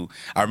listened to,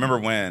 I remember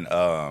when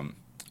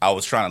I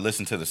was trying to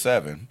listen to the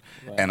 7,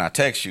 and I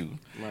text you,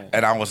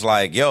 and I was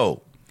like,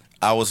 yo,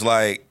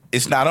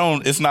 it's not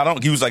on.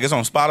 He was like, it's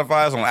on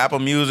Spotify, it's on Apple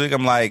Music.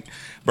 I'm like,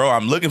 bro,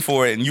 I'm looking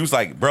for it. And you was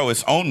like, bro,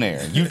 it's on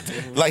there. You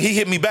like, he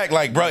hit me back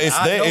like, bro, it's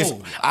there.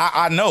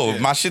 I know.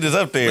 My shit is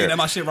up there. Looking at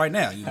my shit right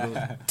now.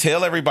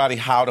 Tell everybody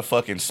how to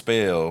fucking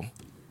spell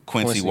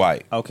Quincey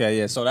White. Okay,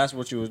 yeah. So that's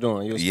what you was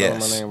doing. You was spelling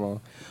my name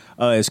wrong.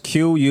 It's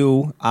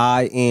Quincey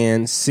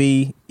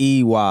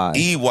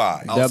WHITE.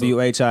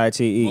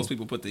 Most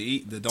people put the E.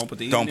 Don't put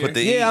the E. Don't put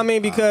the E. Yeah, I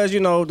mean because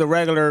the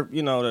regular,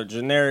 the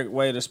generic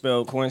way to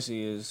spell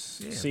Quincy is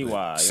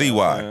CY.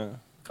 CY.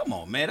 Come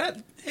on,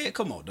 man.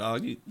 Come on,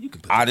 dog. You can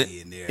put the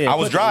E in there. Yeah, I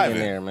was driving.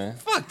 In there, man.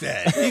 Fuck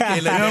that. You know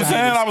what I'm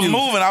saying? I was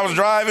moving. I was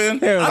driving.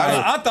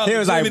 He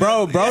was like,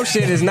 bro,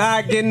 shit is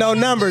not getting no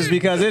numbers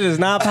because it is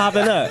not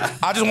popping up.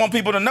 I just want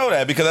people to know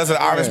that because that's an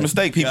honest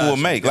mistake people will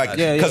make. Like,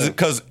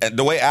 because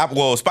the way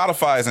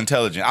Spotify is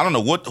intelligent. I don't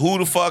know who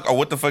the fuck or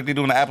what the fuck they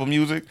do in the Apple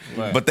Music,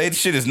 but they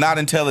shit is not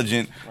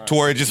intelligent to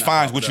where it just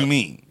finds what you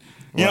mean.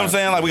 You know what I'm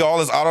saying? Like we got all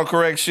this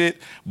autocorrect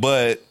shit,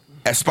 but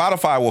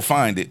Spotify will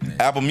find it.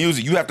 Apple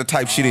Music, you have to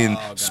type shit in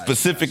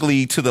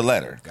specifically to the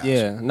letter.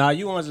 Yeah. Now,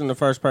 you wasn't the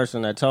first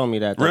person that told me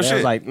that. Real shit. I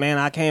was like, man,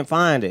 I can't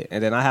find it.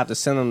 And then I have to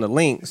send them the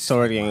link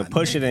so they can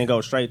push it and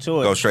go straight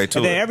to it.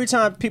 And then every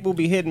time people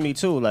be hitting me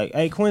too, like,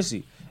 hey,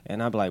 Quincy.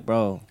 And I'm like,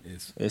 bro,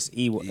 it's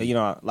E.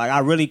 Like I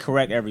really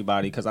correct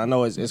everybody because I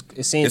know it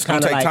seems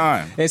kind of like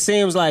time. It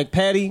seems like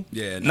petty.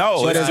 Yeah.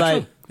 No, but it's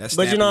like.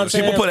 But you know what I'm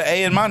saying? People put an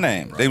A in my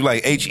name. They be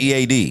like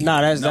HEAD.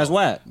 Nah, that's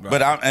whack. But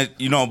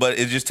but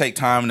it just take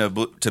time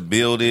to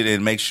build it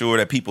and make sure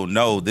that people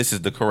know this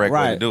is the correct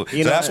way to do it.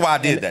 So that's why I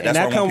did that. That's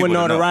and that comes with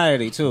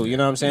notoriety too. You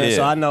know what I'm saying? Yeah.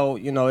 So I know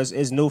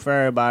it's new for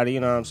everybody.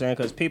 You know what I'm saying?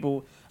 Because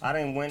people, I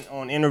done went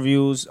on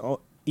interviews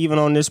even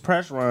on this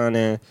press run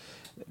and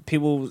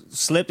people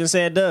slipped and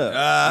said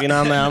Dub. You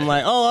know what I mean? I'm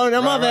like, oh,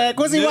 my bad,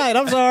 Quincey White.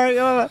 I'm sorry.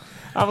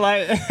 I'm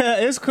like,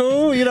 it's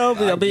cool, you know.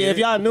 But if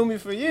y'all knew me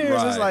for years,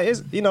 Right. it's like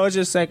it's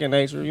just second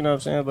nature, you know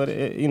what I'm saying?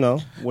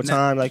 But with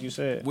time, like you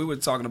said, we were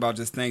talking about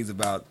just things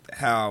about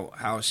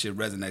how shit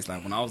resonates.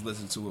 Like when I was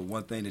listening to it,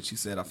 one thing that you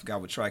said, I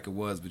forgot what track it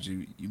was, but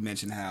you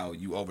mentioned how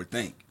you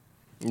overthink.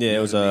 yeah,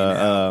 it was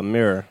a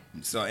mirror.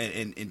 So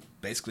and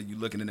basically you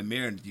looking in the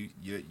mirror and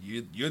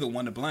you're the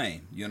one to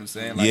blame. You know what I'm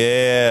saying? Like,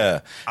 yeah,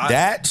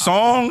 that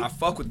song. I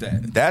fuck with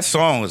that. That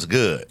song was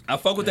good. I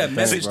fuck with that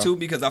message bro. too,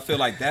 because I feel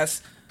like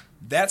that's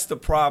the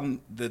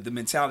problem, the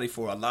mentality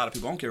for a lot of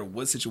people. I don't care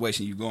what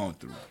situation you're going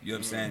through. You know what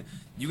I'm saying?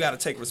 You got to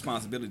take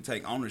responsibility,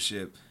 take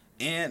ownership,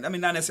 and I mean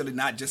not necessarily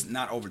not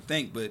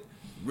overthink, but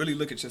really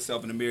look at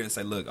yourself in the mirror and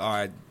say, look, all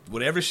right,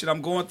 whatever shit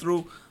I'm going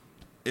through,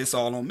 it's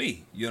all on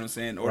me. You know what I'm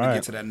saying? Or to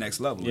get to that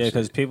next level. Yeah,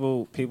 because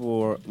people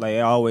are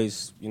like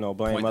always, blame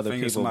Point the other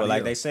finger at people. But somebody like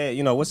else. they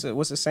said,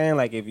 what's the saying?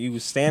 Like if you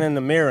stand in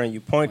the mirror and you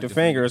point the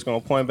finger, it's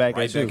gonna point back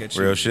at you.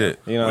 Real shit.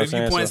 You know Or what I'm if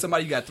saying? you point at So-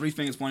 somebody, you got 3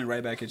 fingers pointing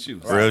right back at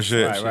you. Real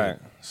shit. Right.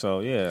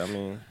 So yeah, I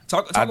mean,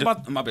 Talk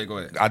about my bad. Go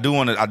ahead. I do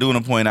want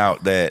to point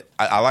out that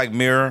I like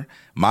Mirror.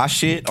 My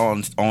shit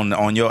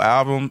on your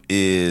album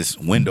is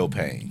Window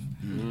Pane.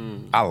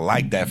 I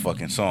like that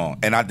fucking song.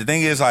 And the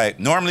thing is, like,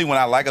 normally when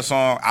I like a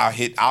song,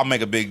 I'll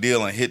make a big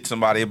deal and hit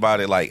somebody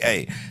about it, like,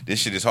 hey, this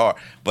shit is hard.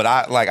 But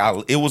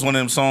it was one of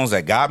them songs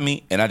that got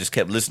me, and I just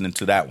kept listening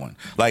to that one.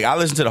 Like, I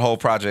listened to the whole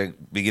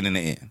project beginning to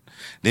end.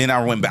 Then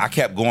I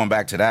kept going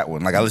back to that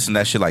one. Like, I listened to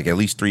that shit like at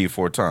least 3 or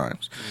 4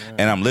 times. Yeah.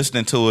 And I'm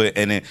listening to it,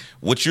 and then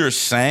what you're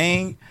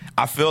saying,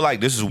 I feel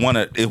like this is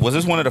was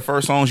this one of the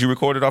first songs you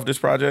recorded off this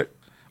project?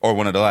 Or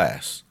one of the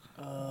last?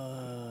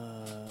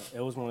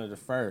 it was one of the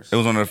first. It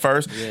was one of the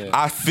first? Yeah.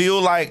 I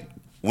feel like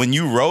when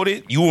you wrote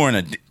it, you were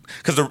in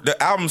because the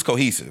album's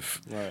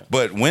cohesive. Right.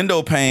 But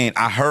Window Pane,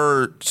 I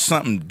heard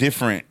something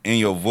different in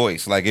your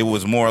voice. Like, it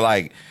was more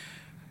like,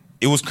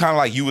 it was kind of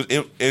like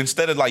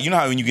instead of like, you know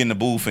how when you get in the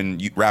booth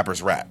and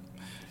rappers rap?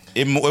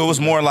 It was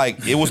more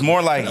like you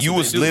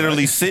was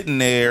literally sitting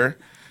there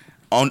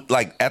on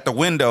like at the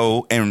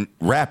window and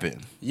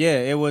rapping. Yeah,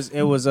 it was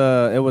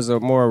a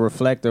more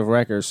reflective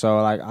record,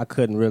 so like I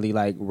couldn't really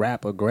like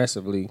rap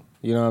aggressively.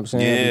 You know what I'm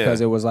saying? Yeah.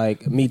 Because it was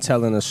like me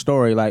telling a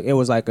story. Like it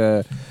was like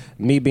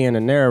me being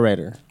a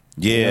narrator.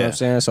 Yeah. You know what I'm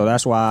saying? So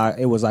that's why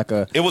it was like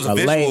a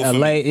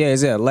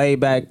laid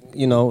back,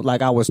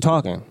 like I was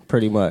talking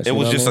pretty much. It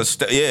was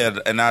just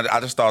and I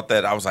just thought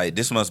that I was like,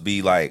 this must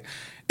be like,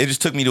 it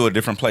just took me to a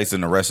different place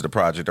than the rest of the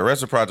project. The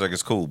rest of the project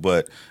is cool,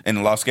 but in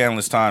the Los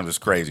Scandalous Times it's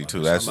crazy too.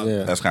 That's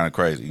kind of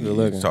crazy.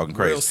 You're talking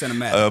crazy. Real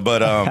cinematic.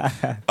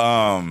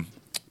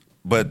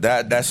 But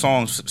that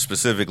song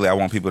specifically, I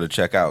want people to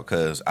check out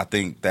because I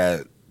think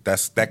that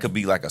could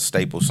be like a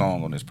staple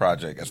song on this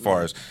project as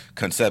far as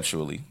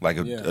conceptually, like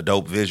a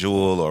dope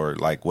visual or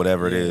like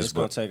whatever it is. It's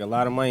gonna take a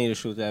lot of money to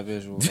shoot that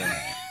visual.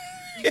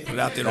 Put it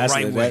out there the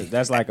right way.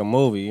 That's like a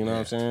movie, you know what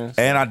I'm saying?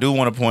 And I do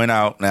want to point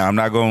out now, I'm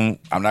not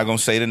gonna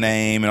say the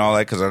name and all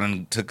that because I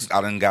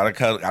done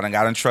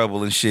got in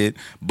trouble and shit.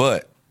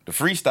 But the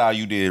freestyle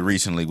you did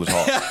recently was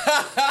hard.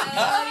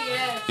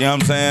 You know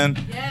what I'm saying?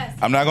 Yes.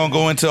 I'm not gonna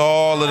go into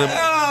all of the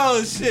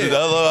shit. the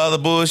other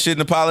bullshit in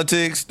the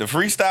politics. The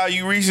freestyle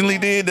you recently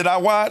did that I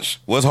watched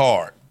was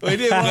hard. He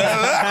did one. He's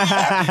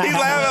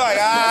laughing like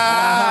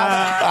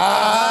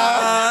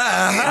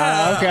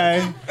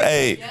Okay.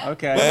 Hey.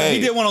 Okay. Hey.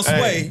 He did one on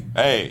Sway.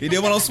 Hey. He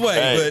did one on Sway,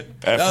 Hey.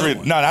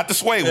 but No, not the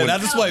Sway one.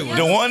 not the Sway one.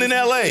 The one in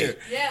L.A.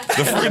 Yeah.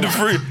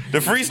 The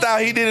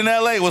freestyle he did in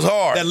L.A. was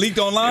hard. that leaked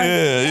online.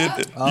 Yeah,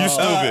 you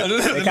stupid.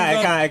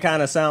 It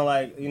kind of sound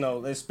like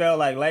it's spelled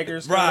like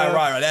Lakers.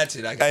 Right. That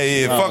shit.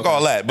 Hey, fuck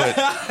all that. But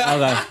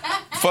Okay.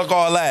 fuck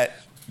all that.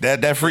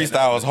 That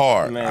freestyle was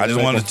hard. Man, I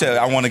just wanted to tell you,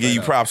 I want to give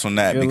you props on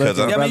that Good because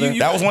looking, brother.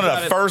 that was one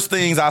of the first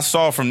things I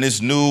saw from the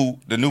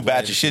new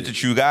batch of shit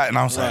that you got, and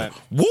I was like,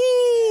 woo!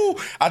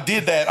 I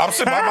did that. I'm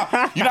sitting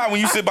by you know how when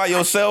you sit by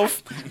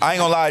yourself? I ain't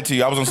gonna lie to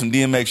you. I was on some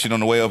DMX shit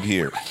on the way up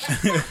here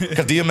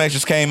because DMX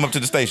just came up to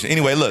the station.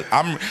 Anyway, look,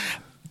 I'm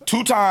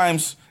 2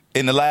 times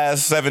in the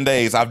last 7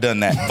 days I've done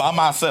that by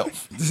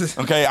myself.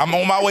 Okay, I'm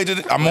on my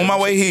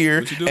way here,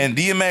 and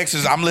DMX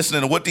is. I'm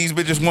listening to what these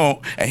bitches want,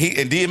 and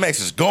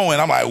DMX is going.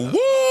 I'm like, woo!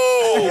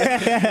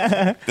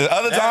 The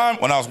other time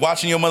when I was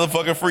watching your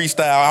motherfucking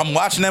freestyle, I'm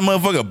watching that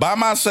motherfucker by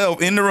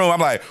myself in the room. I'm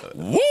like,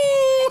 woo!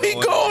 He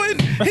going.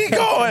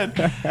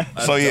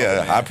 So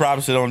yeah, I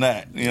props it on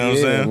that. You know what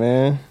I'm saying,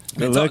 man?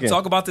 Man,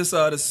 talk about this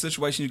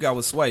situation you got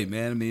with Sway,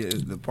 man. I mean,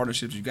 the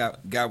partnerships you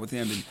got with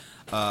him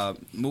and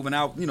moving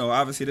out. You know,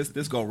 obviously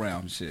this go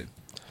round and shit.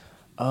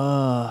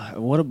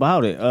 What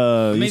about it?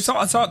 I mean,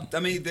 talk. I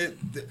mean, the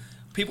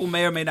people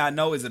may or may not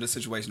know. Is it a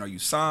situation? Are you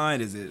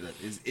signed? Is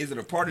it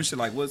a partnership?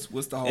 Like, what's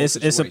the whole?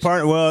 It's a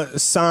part. Well,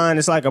 signed.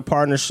 It's like a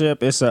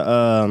partnership. It's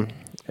a.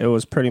 It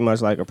was pretty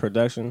much like a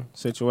production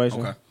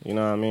situation. Okay. You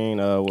know what I mean?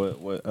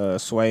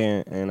 With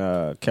Sway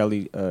and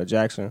Kelly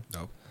Jackson.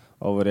 Dope.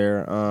 Over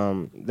there.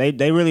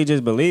 They really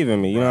just believe in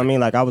me. You know what I mean?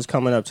 Like I was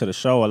coming up to the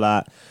show a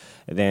lot.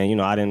 And then, you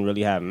know, I didn't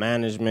really have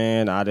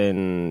management. I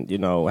didn't, you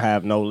know,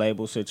 have no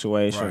label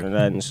situation or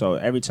nothing. So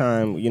every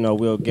time, you know,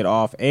 we'll get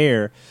off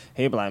air,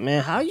 he'd be like,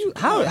 man,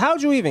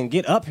 how'd you even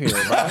get up here, bro?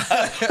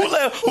 who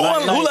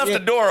left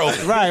the door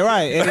open?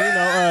 Right. And, you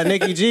know,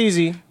 Nikki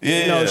Jeezy,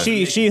 you know,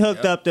 she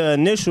hooked up the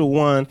initial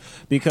one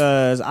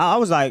because I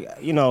was like,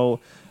 you know,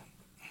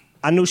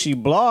 I knew she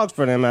blogged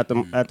for them at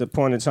the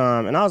point in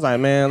time. And I was like,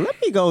 man,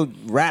 let me go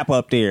rap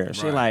up there.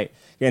 She like,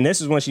 and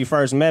this is when she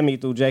first met me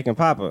through Jake and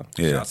Papa.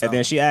 Yeah. And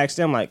then she asked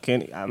him, like,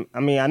 I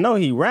know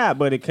he rap,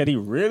 but could he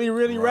really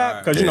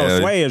rap? Because, you know,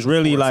 Sway is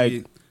really like,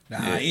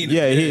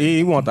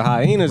 he want the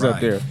hyenas up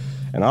there.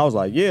 And I was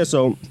like, yeah.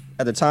 So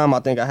at the time, I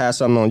think I had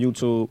something on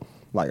YouTube,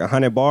 like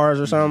 100 bars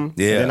or something.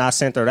 Yeah. And then I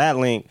sent her that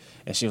link,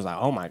 and she was like,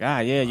 oh, my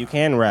God, yeah, you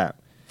can rap.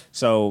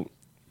 So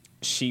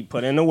she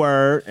put in the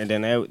word, and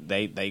then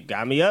they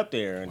got me up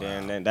there. And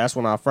then that's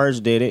when I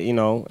first did it, you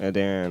know, and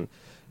then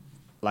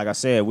like I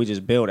said, we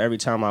just built every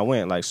time I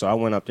went. Like, so I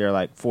went up there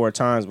like 4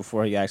 times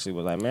before he actually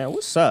was like, man,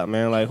 what's up,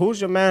 man? Like, who's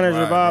your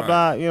manager,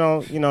 blah. You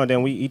know,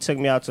 then he took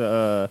me out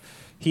to,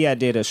 he had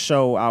did a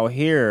show out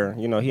here.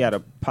 You know, he had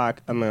a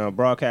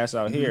broadcast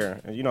out here,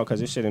 you know,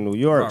 because this shit in New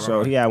York.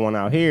 So he had one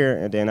out here,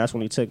 and then that's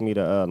when he took me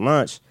to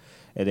lunch.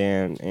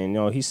 And you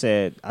know, he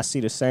said, I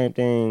see the same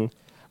thing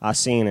I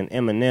seen in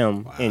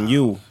Eminem in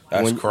you.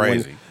 That's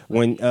crazy.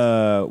 When he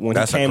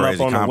came up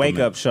on the Wake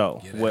Up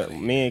show, what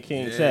me and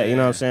King said, you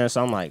know what I'm saying?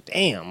 So I'm like,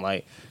 damn,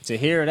 like to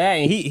hear that,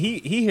 and he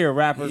hear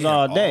rappers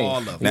all day.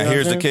 Now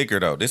here's the kicker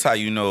though. This how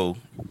you know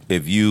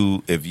if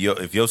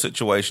your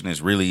situation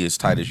is really as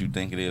tight as you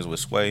think it is with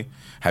Sway.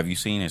 Have you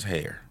seen his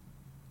hair?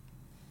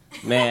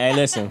 Man, hey,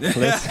 listen.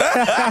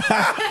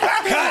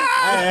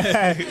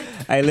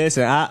 Hey,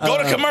 listen.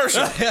 Go to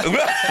commercial.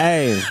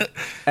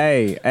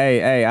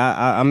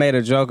 I made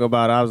a joke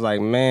about it. I was like,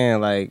 man,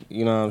 like,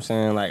 you know what I'm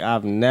saying? Like,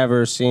 I've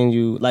never seen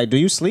you. Like, do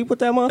you sleep with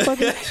that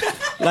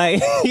motherfucker?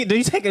 Like, do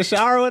you take a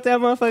shower with that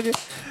motherfucker?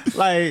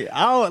 Like,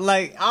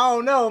 I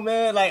don't know,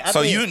 man. Like,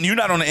 so you're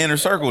not on the inner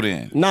circle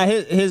then? Nah,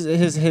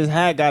 his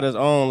hat got his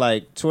own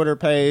like Twitter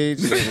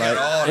page, and, like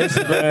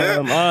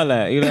Instagram, all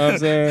that. You know what I'm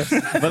saying?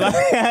 But like,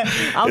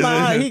 I'm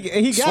like,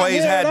 he got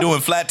Sway's hat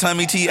doing flat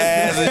tummy tea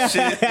ass and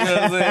shit. You know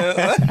what I'm saying?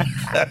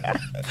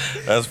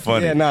 That's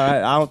funny. Yeah, no,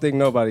 I don't think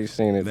nobody's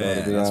seen it. Man, though,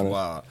 to be that's honest.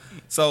 wild.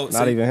 So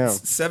not even him.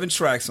 7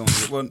 tracks on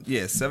here. Well,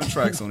 yeah, 7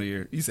 tracks on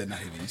here. You said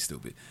not even. You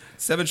stupid.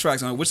 7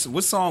 tracks on here.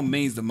 Which song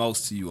means the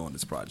most to you on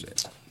this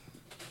project?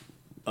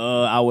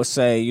 I would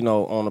say, you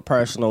know, on a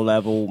personal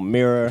level,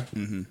 Mirror.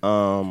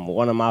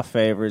 One of my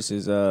favorites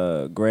is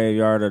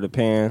Graveyard of the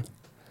Pen.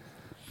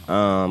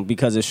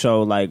 Because it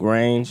showed like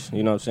range,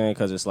 you know what I'm saying?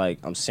 Because it's like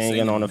I'm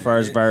singing on the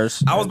first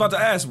verse. I was about to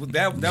ask,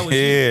 that was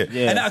you.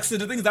 And actually,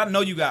 the thing is, I know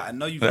you got.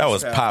 That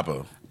was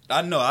Papa.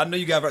 I know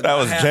you got. That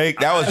was Jake.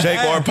 That was Jake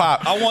or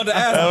Pop. I wanted to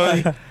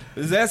ask, like,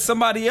 is that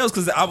somebody else?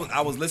 Because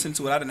I was listening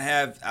to it. I didn't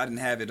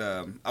have it.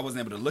 I wasn't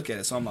able to look at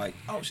it. So I'm like,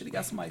 oh shit, he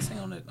got somebody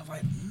singing on it. I'm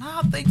like, nah,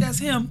 I think that's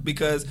him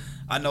because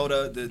I know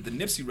the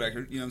Nipsey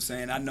record. You know what I'm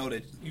saying? I know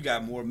that you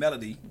got more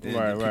melody than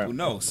people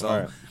know.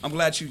 So I'm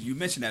glad you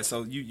mentioned that.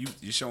 So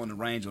you're showing the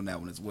range on that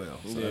one as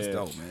well. So that's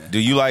dope, man. Do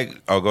you like?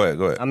 Oh, go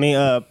ahead. I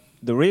mean,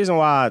 the reason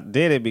why I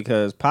did it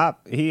because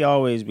Pop, he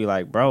always be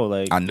like, bro,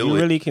 like, you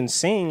really can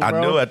sing, bro. I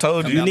knew, I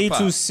told you. You need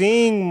to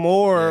sing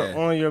more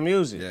on your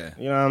music. Yeah.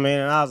 You know what I mean?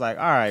 And I was like,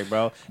 all right,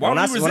 bro. Why were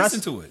you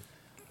resistant to it?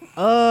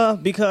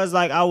 Because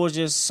like I was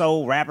just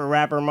so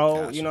rapper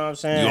mode, Gotcha. You know what I'm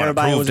saying? You want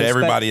to prove to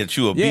everybody that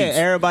you a beast. Yeah,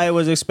 everybody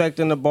was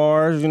expecting the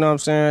bars, you know what I'm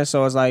saying?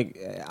 So it's like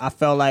I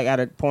felt like at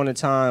a point in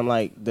time,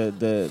 like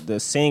the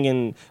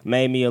singing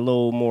made me a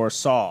little more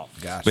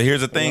soft. Gotcha. But here's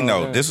the thing,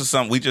 though. This is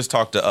something we just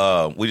talked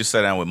to. We just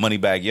sat down with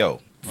Moneybagg Yo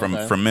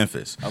from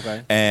Memphis.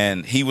 Okay.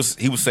 And he was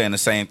saying the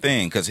same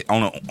thing because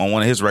on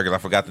one of his records, I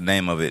forgot the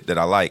name of it that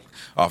I liked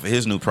off of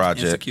his new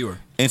project.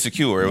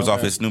 Insecure. It was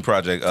off his new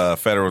project,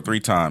 Federal 3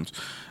 Times.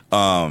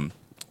 Shout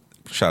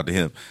out to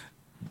him.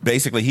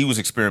 Basically, he was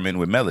experimenting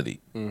with melody.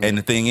 And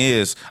the thing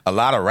is, a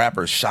lot of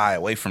rappers shy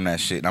away from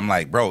that shit. And I'm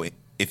like, bro,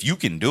 if you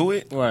can do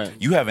it,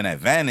 you have an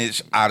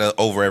advantage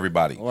over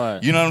everybody.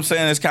 Right. You know what I'm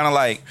saying? It's kind of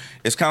like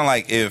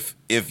if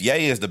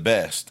Ye is the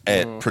best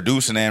at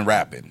producing and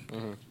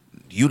rapping,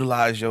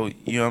 utilize your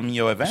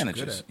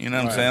advantages. You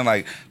know what I'm saying?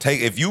 Like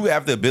if you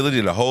have the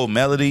ability to hold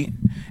melody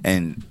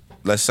and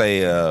let's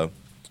say a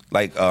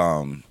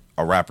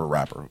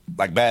rapper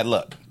like Bad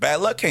Luck.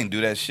 Bad Luck can't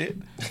do that shit.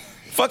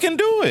 Fucking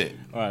do it.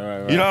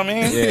 Right. You know what I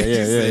mean?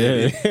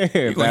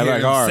 Yeah. Bad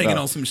Luck hard singing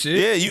on some shit.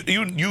 Yeah,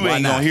 you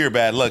ain't gonna hear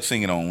Bad Luck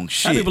singing on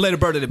shit. Happy belated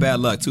birthday to Bad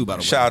Luck too, by the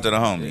way. Shout out to the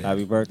homie.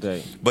 Happy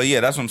birthday. But yeah,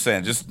 that's what I'm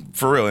saying. Just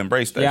for real,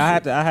 embrace that. Yeah,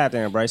 shit. I have to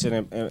embrace it.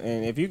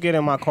 And if you get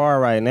in my car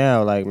right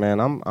now, like man,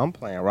 I'm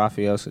playing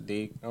Raphael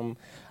Sadiq.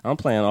 I'm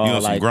playing all you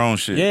know, some grown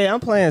shit. Yeah, I'm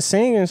playing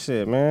singing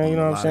shit, man. You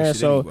know what I'm saying?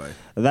 So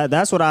anyway.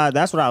 that's what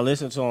I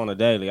listen to on the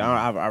daily.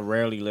 I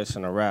rarely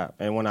listen to rap,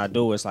 and when I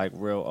do, it's like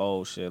real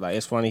old shit. Like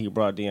it's funny he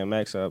brought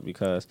DMX up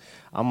because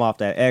I'm off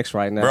that X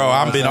right now. Bro,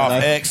 I've been off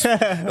X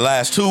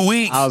last 2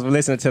 weeks. I was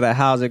listening to the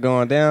How's It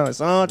Going Down. It's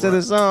on to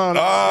the song.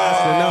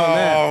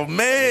 Oh,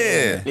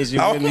 man. Is you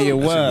with me or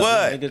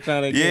what?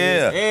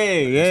 Yeah.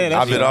 Hey,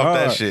 I've been off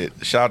that shit.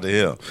 Shout out to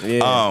him.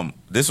 Yeah.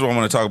 This is what I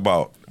want to talk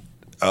about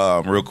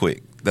real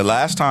quick. The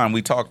last time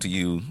we talked to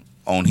you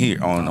on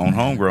here, on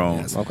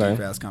Homegrown,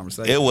 fast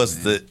conversation. it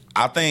was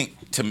I think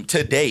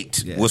to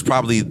date was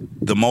probably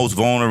the most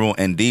vulnerable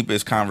and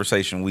deepest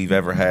conversation we've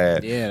ever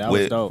had. Yeah, that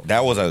was dope.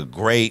 That was a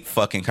great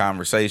fucking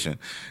conversation.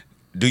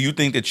 Do you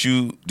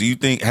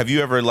think have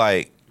you ever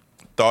like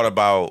thought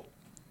about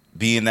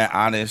being that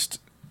honest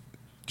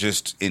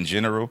just in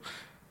general?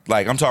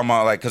 Like, I'm talking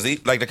about, like, because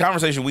like the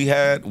conversation we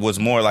had was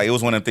more like, it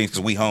was one of them things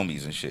because we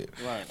homies and shit.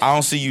 Right. I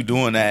don't see you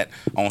doing that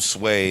on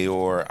Sway,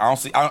 or I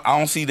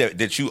don't see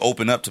that you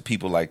open up to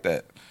people like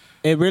that.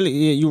 It really,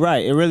 you're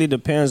right. It really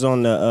depends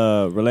on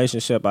the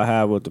relationship I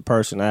have with the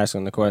person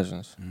asking the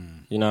questions.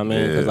 You know what I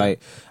mean? Because like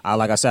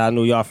I said, I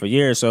knew y'all for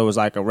years, so it was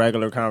like a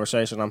regular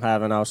conversation I'm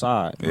having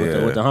outside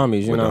with the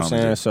homies. You know what I'm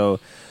saying? So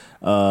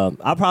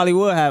I probably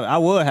would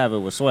have it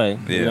with Sway.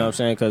 You know what I'm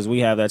saying? Because we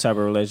have that type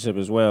of relationship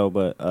as well.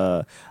 But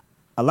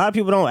a lot of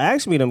people don't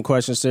ask me them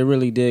questions to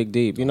really dig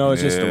deep. You know,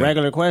 it's just the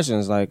regular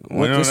questions like,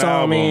 what this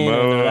song mean?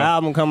 The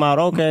album come out,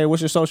 okay,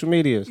 what's your social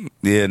medias?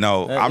 Yeah,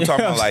 no, I'm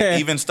talking about like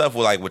even stuff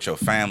with your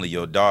family,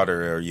 your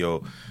daughter, or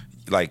your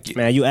like.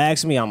 Man, you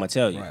ask me, I'm gonna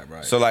tell you.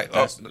 Right. So like,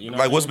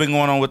 what's been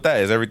going on with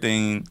that? Is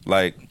everything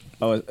like?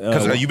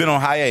 Because you've been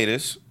on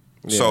hiatus.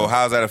 Yeah. So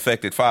how's that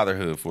affected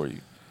fatherhood for you?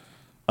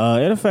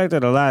 It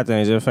affected a lot of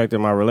things. It affected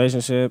my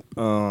relationship.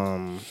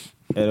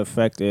 It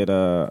affected,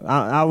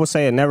 I would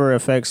say it never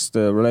affects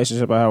the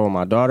relationship I have with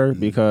my daughter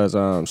because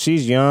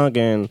she's young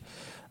and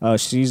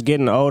she's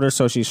getting older,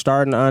 so she's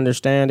starting to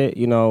understand it.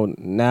 You know,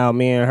 now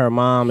me and her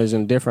mom is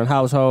in different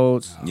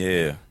households.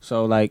 Yeah.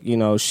 So, like, you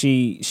know,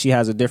 she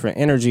has a different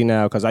energy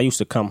now because I used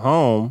to come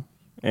home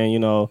and, you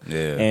know,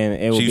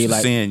 and it would be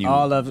like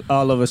all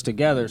of us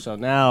together. So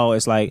now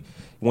it's like,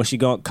 when she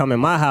come in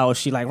my house,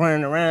 she like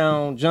running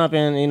around,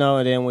 jumping, you know,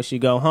 and then when she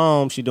go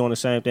home, she doing the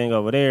same thing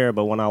over there.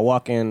 But when I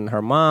walk in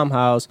her mom's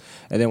house,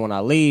 and then when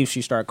I leave,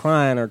 she start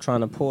crying or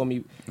trying to pull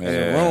me in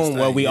the room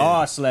where we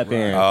all slept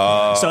in.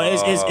 So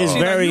it's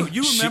very.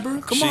 You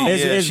remember? Come on.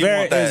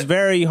 It's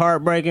very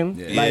heartbreaking.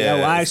 Yeah. Like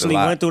I actually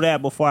went through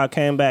that before I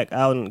came back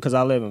out because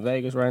I live in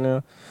Vegas right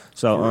now.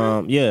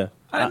 So yeah.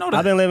 I didn't know that.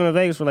 I've been living in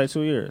Vegas for like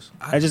 2 years.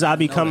 I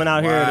be coming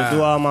out here to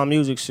do all my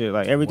music shit.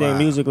 Like everything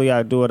musically,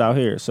 I do it out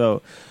here.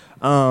 So.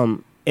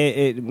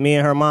 Me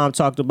and her mom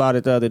talked about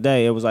it the other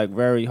day. It was like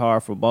very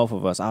hard for both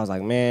of us. I was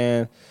like,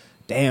 man,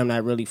 damn,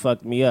 that really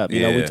fucked me up.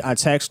 You know, I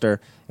text her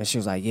and she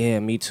was like, yeah,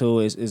 me too.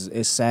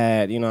 It's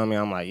sad. You know what I mean?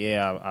 I'm like,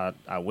 yeah,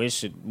 I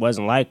wish it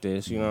wasn't like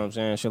this. You know what I'm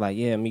saying? She's like,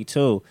 yeah, me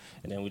too.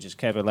 And then we just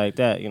kept it like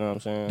that. You know what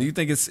I'm saying? Do you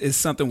think it's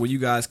something where you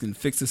guys can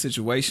fix the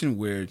situation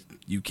where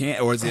you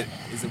can't, or is the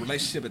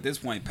relationship at this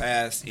point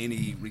past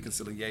any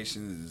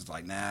reconciliation? Is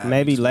like, nah.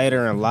 Maybe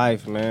later in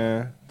life,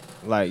 man.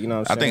 Like, you know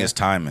what I'm saying? I think it's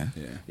timing.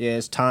 Yeah,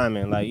 it's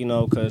timing. Like, you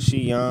know, because she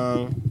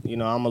young. You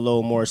know, I'm a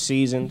little more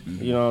seasoned.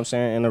 You know what I'm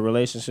saying? In the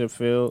relationship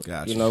field.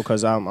 Gotcha. You know,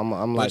 because I'm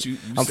like,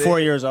 I'm 4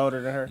 years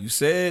older than her. You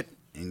said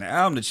in the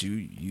album that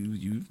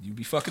you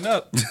be fucking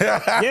up.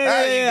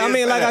 Yeah. I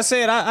mean, like I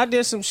said, I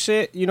did some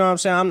shit. You know what I'm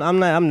saying?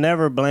 I'm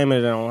never blaming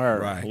it on her.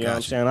 Right. You know what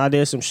I'm saying? I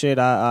did some shit.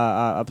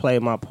 I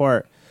played my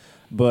part.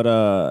 But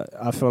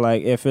I feel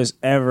like if it's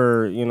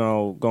ever, you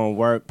know, gonna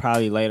work,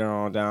 probably later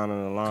on down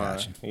in the line.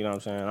 Gotcha. You know what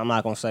I'm saying? I'm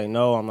not gonna say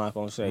no. I'm not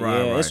gonna say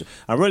right.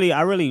 I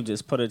really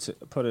just put it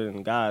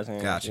in God's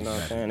hands. Gotcha. You know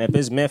what I'm saying? If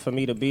it's meant for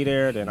me to be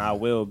there, then I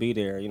will be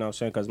there. You know what I'm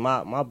saying? Because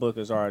my book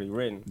is already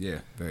written. Yeah,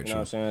 very true. You know what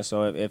I'm saying?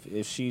 So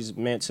if she's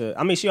meant to,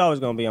 I mean, she always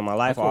gonna be in my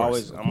life.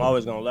 I'm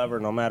always gonna love her,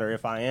 no matter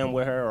if I am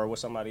with her or with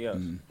somebody else.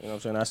 You know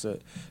what I'm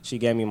saying? She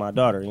gave me my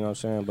daughter. You know what I'm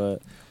saying?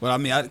 But well, I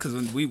mean, because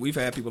we've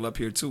had people up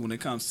here too when it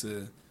comes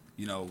to,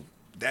 you know,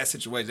 that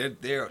situation,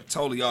 they're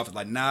totally off. It's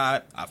like,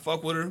 nah, I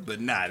fuck with her, but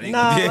nah. I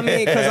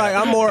mean, because like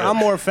I'm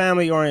more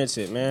family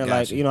oriented, man. Gotcha.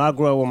 Like, you know, I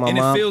grew up with my mom.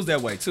 And it feels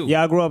that way too.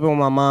 Yeah, I grew up with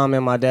my mom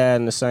and my dad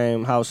in the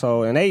same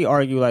household, and they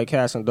argue like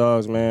cats and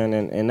dogs, man.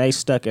 And they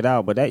stuck it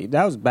out, but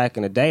that was back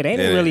in the day. They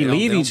didn't really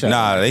leave each other.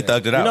 Nah, they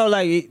thugged it out. You know,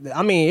 like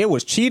I mean, it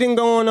was cheating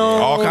going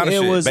on. All kind of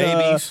shit. Was,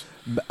 babies.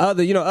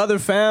 Other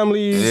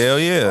families. Hell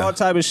yeah. All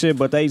type of shit,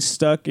 but they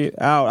stuck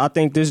it out. I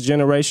think this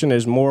generation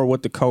is more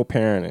with the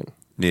co-parenting.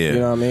 Yeah. You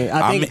know what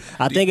I mean?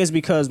 I think it's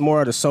because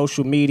more of the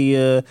social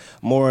media,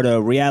 more of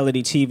the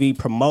reality TV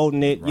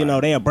promoting it. Right. You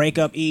know, they'll break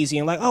up easy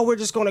and like, oh, we're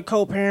just going to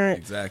co-parent.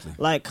 Exactly.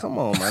 Like, come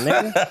on, my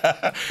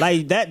nigga.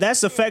 Like,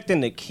 that's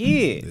affecting the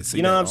kid.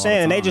 You know what I'm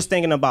saying? And they just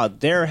thinking about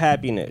their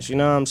happiness. You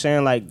know what I'm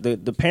saying? Like,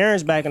 the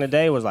parents back in the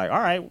day was like, all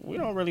right, we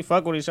don't really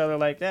fuck with each other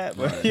like that.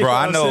 But, bro,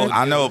 I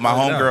know my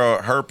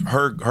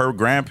homegirl, her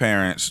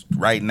grandparents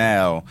right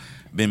now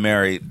been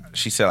married,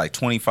 she said like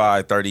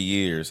 25, 30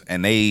 years,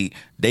 and they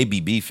be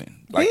beefing.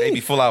 Like, they be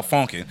full out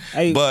funking.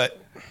 Hey. But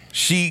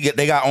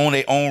they got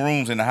their own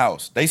rooms in the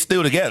house. They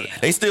still together.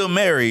 They still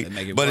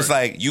married, but it's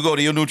like you go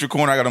to your neutral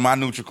corner, I go to my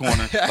neutral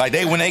corner. Like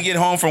when they get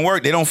home from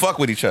work, they don't fuck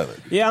with each other.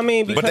 Yeah, I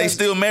mean, but they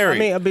still married.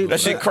 That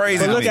shit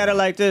crazy. But look at it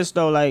like this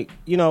though, like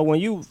when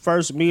you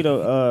first meet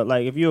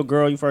like if you're a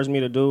girl, you first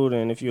meet a dude,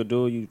 and if you're a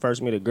dude, you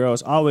first meet a girl.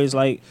 It's always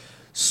like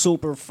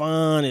super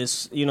fun.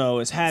 It's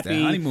it's happy. It's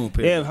that honeymoon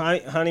period.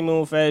 Yeah,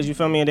 honeymoon phase. You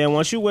feel me? And then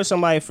once you with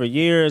somebody for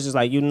years, it's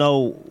like it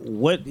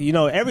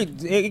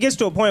gets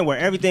to a point where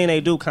everything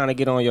they do kind of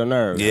get on your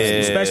nerves. Yeah.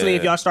 Especially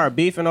if y'all start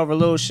beefing over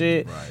little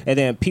shit, and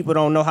then people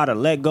don't know how to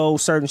let go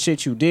of certain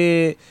shit you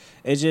did.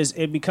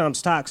 It becomes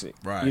toxic.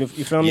 Right. You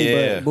feel me?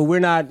 Yeah. But we're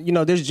not,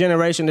 this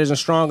generation isn't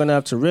strong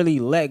enough to really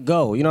let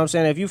go. You know what I'm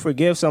saying? If you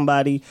forgive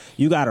somebody,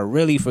 you got to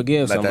really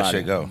forgive somebody. Let that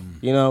shit go.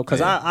 Because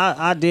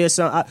I did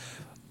some,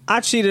 I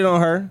cheated on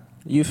her.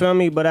 You feel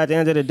me? But at the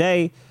end of the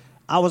day,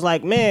 I was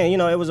like, man,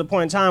 it was a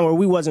point in time where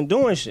we wasn't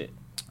doing shit.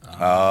 You know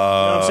what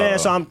I'm saying?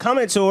 So I'm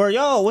coming to her,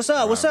 yo, what's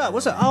up? What's up?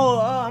 Oh,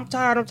 I'm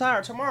tired.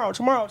 Tomorrow.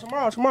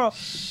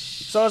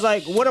 So it's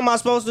like, what am I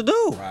supposed to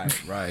do?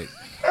 Right.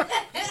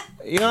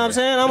 You know what I'm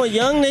saying? I'm a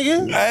young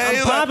nigga.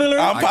 Hey,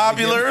 I'm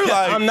popular.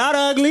 Like, I'm not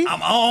ugly.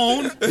 I'm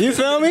on. You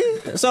feel me?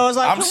 So it's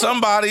like I'm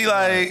somebody.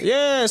 Like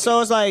yeah. So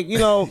it's like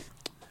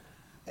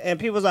and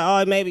people's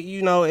like, oh, maybe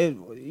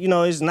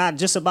it's not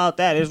just about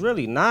that. It's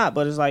really not.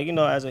 But it's like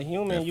as a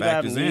human, you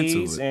have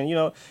needs, and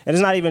and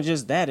it's not even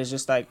just that. It's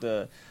just like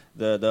the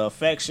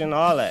affection,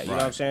 all that. You know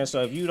what I'm saying?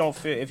 So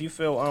if you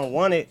feel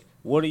unwanted,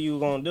 what are you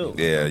gonna do?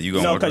 Yeah, you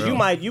gonna because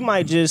you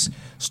might just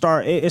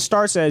start. It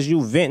starts as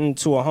you venting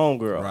to a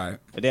homegirl, right?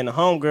 And then the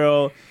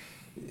homegirl,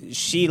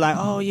 she like,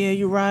 oh yeah,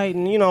 you're right,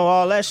 and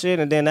all that shit,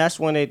 and then that's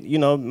when it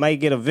might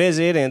get a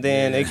visit, and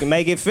then it can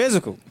make it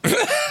physical.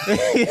 You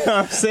know what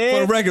I'm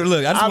saying? For the record,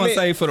 look, I just want to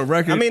say for the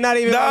record. I mean, not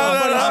even.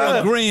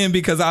 I'm agreeing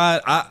because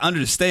I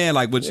understand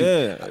like what you.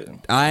 Yeah.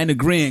 I ain't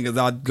agreeing because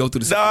I'll go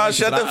through the. Nah,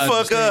 shut the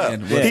fuck up.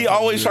 Yeah. He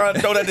always trying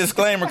to throw that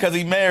disclaimer because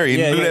he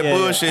married and do that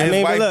bullshit.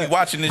 His wife be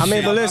watching this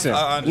shit. But listen,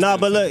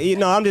 but look,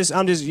 I'm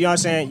just, y'all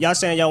saying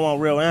y'all want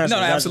real answers.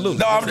 No, absolutely.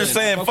 No, I'm just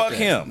saying, fuck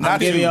him.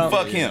 Not you.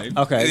 Fuck him.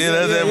 Okay.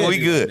 Yeah, we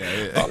good.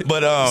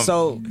 But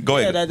so go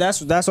ahead. Yeah,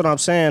 that's what I'm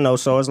saying though.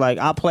 So it's like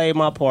I played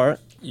my part.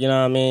 You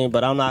know what I mean?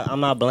 But I'm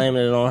not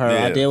blaming it on her.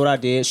 Yeah. I did what I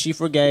did. She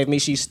forgave me.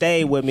 She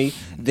stayed with me.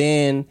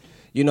 Then,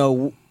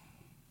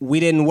 we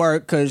didn't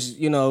work because,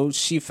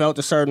 she felt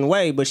a certain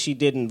way, but she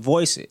didn't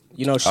voice it.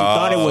 She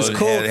thought it was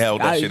cool.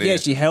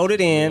 She held it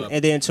in.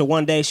 And then to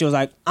one day she was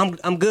like,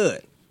 I'm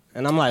good.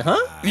 And I'm like, huh?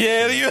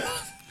 Yeah,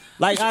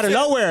 like out of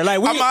nowhere. Like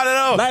I'm out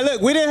of Like,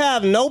 look, we didn't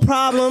have no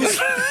problems.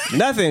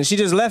 Nothing. She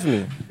just left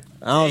me.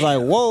 I was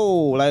like,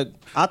 whoa. Like,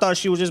 I thought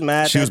she was just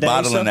mad. She was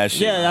bottling that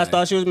shit. Yeah, I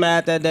thought she was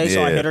mad that day,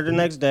 so I hit her the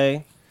next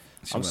day.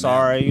 I'm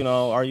sorry,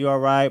 are you all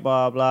right?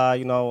 Blah, blah, I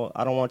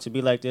don't want to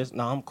be like this.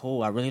 No, I'm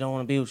cool. I really don't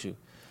want to be with you.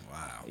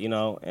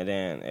 Wow. And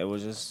then it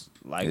was just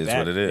like that. It is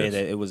what it is.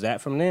 It was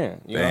that from then.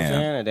 You know what I'm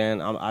saying? And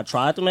then I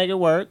tried to make it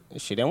work.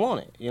 She didn't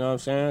want it. You know what I'm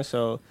saying?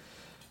 So,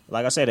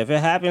 like I said, if it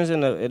happens in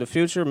the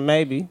future,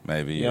 maybe.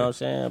 You know what I'm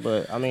saying?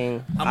 But, I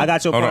mean, I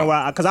got to a point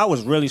where, because I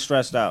was really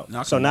stressed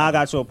out. So now I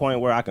got to a point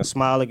where I can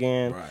smile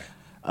again.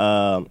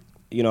 Right.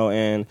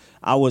 And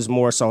I was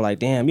more so like,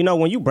 damn,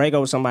 when you break up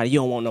with somebody, you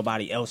don't want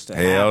nobody else to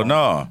Hell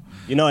no.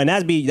 And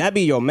that'd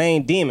be your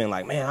main demon.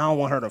 Like, man, I don't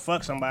want her to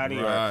fuck somebody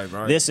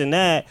or this and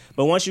that.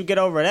 But once you get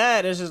over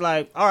that, it's just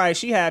like, all right,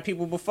 she had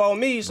people before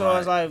me, so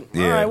it's like,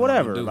 all right,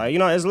 whatever. Like,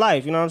 it's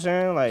life, you know what I'm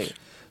saying? Like,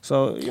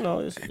 so, it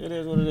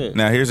is what it is.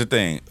 Now, here's the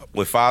thing.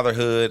 With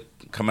fatherhood,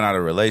 coming out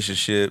of a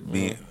relationship,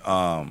 being,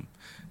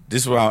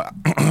 this is what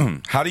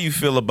how do you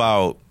feel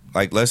about,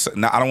 like,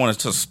 I don't want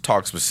to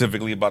talk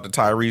specifically about the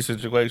Tyrese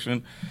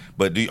situation,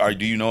 but do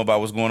you know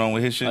about what's going on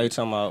with his shit? Are you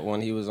talking about when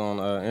he was on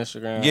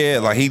Instagram? Yeah,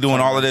 like he doing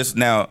all of this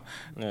now.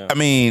 Yeah. I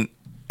mean,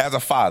 as a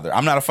father,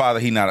 I'm not a father.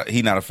 He not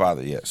a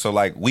father yet. So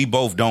like, we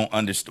both don't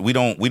understand.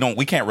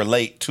 We can't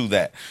relate to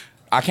that.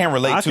 I can't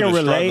relate to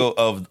the struggle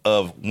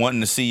of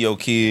wanting to see your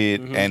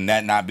kid and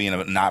that not being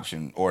an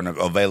option or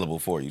available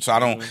for you. So I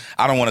don't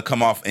want to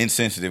come off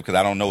insensitive because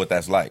I don't know what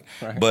that's like.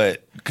 Right.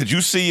 But could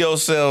you see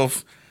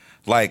yourself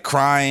like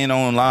crying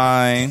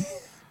online,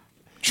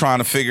 trying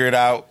to figure it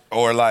out,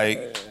 or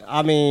like?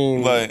 I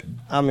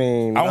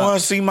want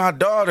to see my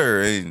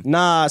daughter.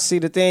 Nah, see,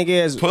 the thing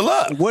is, pull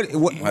up. What? Yeah,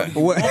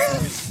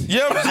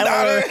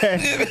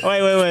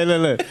 wait,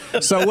 look.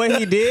 So what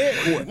he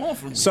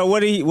did? So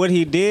what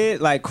he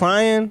did? Like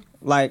crying,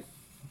 like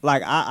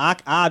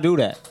I do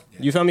that.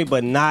 You feel me?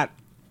 But not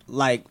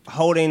like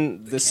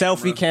holding the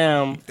selfie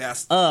cam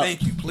up.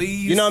 Thank you,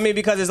 please. You know what I mean?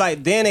 Because it's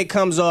like then it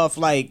comes off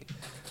like.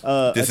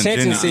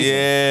 Attention seeking.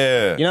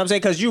 Yeah. You know what I'm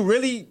saying? Because you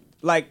really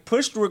like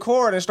push the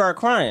record and start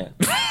crying.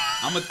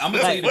 I'm gonna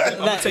tell you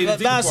the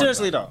deeper part.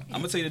 Seriously though. I'm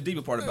gonna tell you the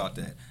deeper part about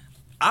that.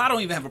 I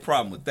don't even have a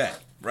problem with that,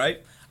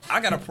 right? I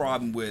got a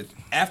problem with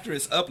after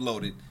it's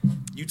uploaded,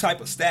 you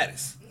type a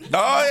status. Oh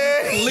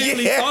yeah. I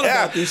literally thought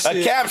about this shit.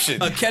 A caption.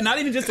 Not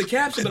even just a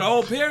caption, but a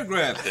whole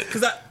paragraph.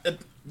 Because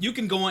you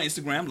can go on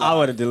Instagram Live. I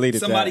would have deleted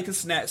Somebody can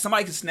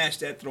snatch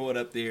that, throw it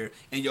up there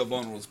in your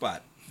vulnerable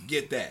spot.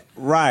 get that.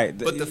 Right.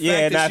 But the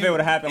yeah, fact now that if it would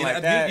have happened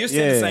like that, you're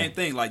saying the same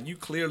thing. Like you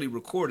clearly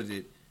recorded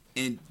it,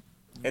 and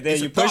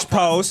then you push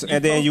post,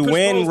 and then you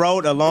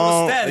wrote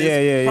along.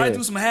 Yeah. Probably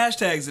do some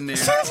hashtags in there.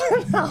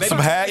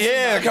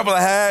 A couple of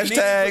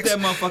hashtags. Put that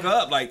motherfucker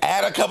up. Like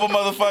add a couple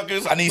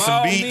motherfuckers. I need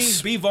some beats.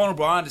 Means, be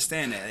vulnerable. I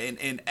understand that,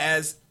 and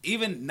as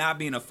even not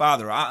being a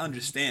father, I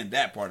understand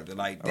that part of it.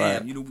 Like,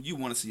 damn, you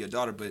want to see your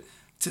daughter, but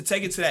to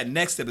take it to that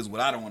next step is what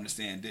I don't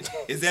understand.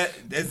 Is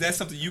that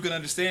something you can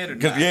understand or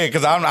not? Yeah,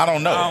 because I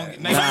don't know.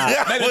 Maybe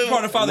it's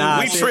part of father.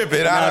 We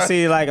tripping.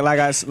 See, like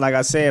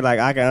I said, like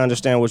I can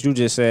understand what you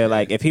just said.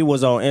 Like if he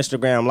was on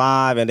Instagram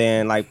Live and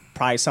then like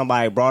probably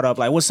somebody brought up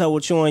like, what's up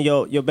with you and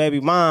your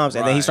baby moms,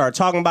 and then he started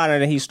talking about it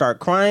and then he started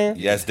crying.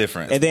 Yeah, it's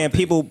different. And then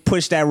people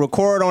push that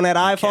record on that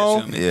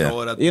iPhone.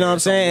 Yeah, you know what I'm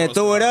saying, and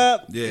threw it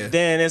up. Yeah.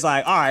 Then it's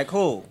like, all right,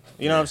 cool.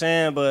 You know what I'm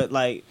saying? But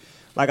like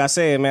I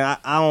said, man,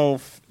 I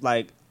don't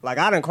like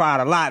I done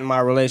cried a lot in my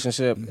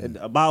relationship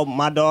about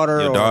my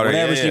daughter or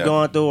whatever she's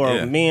going through,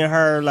 or me and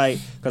her, like,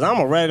 because I'm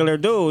a regular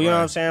dude, you know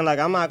what I'm saying? Like,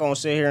 I'm not going to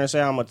sit here and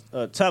say I'm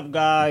a tough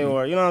guy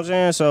or, you know what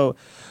I'm saying? So,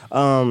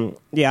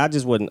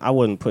 I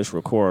wouldn't push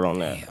record on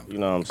that, you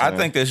know what I'm saying? I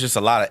think there's just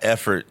a lot of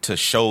effort to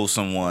show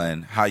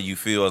someone how you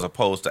feel as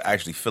opposed to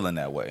actually feeling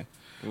that way.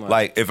 Right.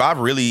 Like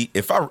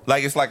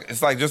it's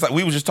like just like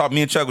we was just talking,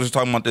 me and Chuck was just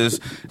talking about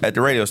this at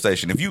the radio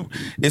station.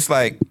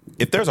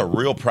 If there's a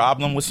real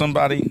problem with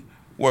somebody,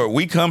 where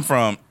we come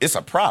from, it's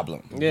a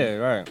problem. Yeah,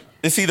 right.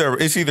 It's either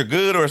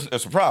good or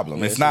it's a problem.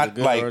 Yeah, it's not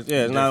like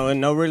it's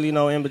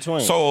no in between.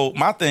 So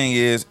my thing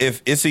is,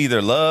 if it's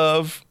either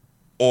love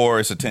or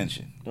it's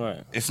attention.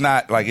 Right. It's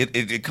not like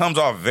it comes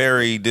off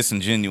very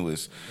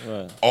disingenuous.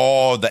 Right.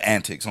 All the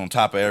antics on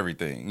top of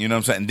everything. You know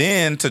what I'm saying?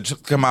 Then to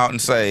come out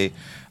and say,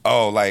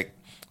 oh, like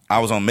I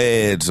was on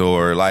meds,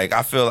 or like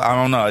I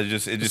don't know. It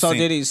just.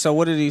 So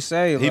what did he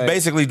say? He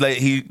basically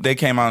they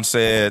came out and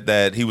said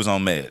that he was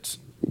on meds.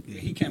 Yeah,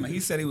 he came out. He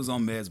said he was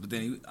on meds, but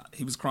then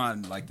he was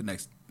crying like the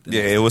next.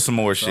 It was some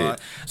more shit.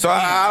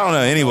 I don't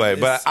know. Anyway,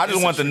 but I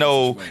just want to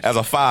know as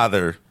a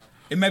father.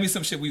 It may be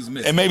some shit we was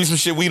missing. It may be some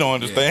shit we don't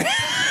understand.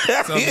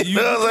 Yeah. So you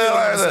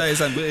say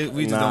something,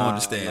 we just don't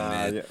understand,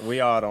 man. We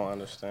all don't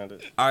understand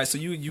it. All right, so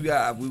we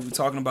were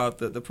talking about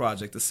the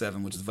project, the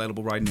 7, which is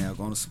available right now.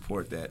 Going to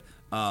support that.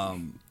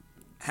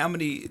 How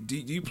many do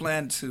you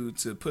plan to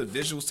put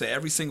visuals to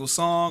every single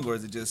song, or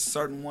is it just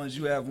certain ones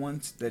you have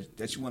ones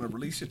that you want to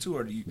release it to,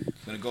 or are you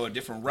going to go a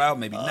different route,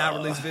 maybe not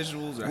release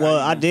visuals? Or well,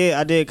 I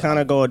did kind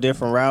of go a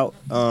different route.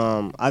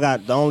 I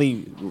got the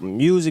only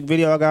music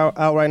video I got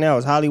out right now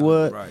is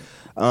Hollywood. Right.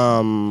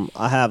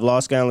 I have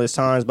Los Scandalous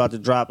Times about to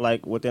drop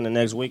like within the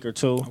next week or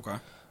two. Okay.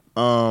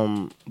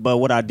 But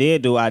what I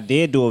did do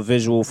a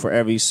visual for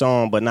every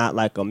song, but not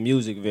like a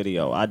music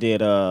video. I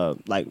did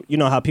like, you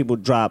know how people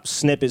drop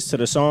snippets to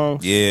the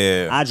songs?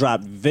 Yeah. I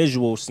dropped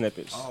visual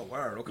snippets. Oh,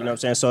 word. Okay. You know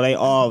what I'm saying? So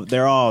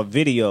they're all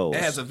videos.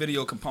 It has a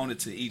video component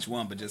to each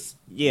one, but just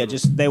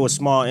they were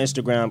small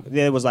Instagram.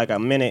 There was like a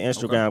minute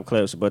Instagram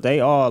clips, but they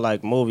all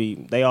like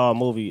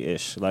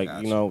movie-ish. Like,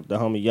 gotcha. You know, the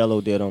homie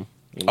Yellow did them.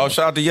 You know? Oh,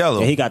 shout out to Yellow.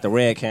 Yeah, he got the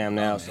red cam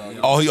now. So he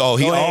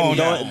owned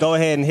it. Go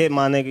ahead and hit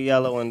my nigga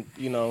Yellow and,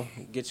 you know,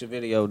 get your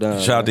video done.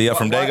 Shout out to Yellow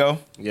from Dago.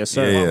 Yes,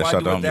 sir. Yeah, why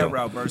shout do out it to that him.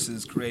 route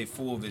versus create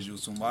full visuals?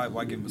 So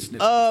why give him a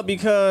snippet?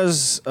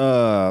 Because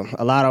a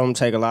lot of them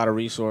take a lot of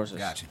resources.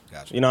 Gotcha.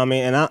 You know what I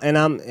mean?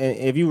 And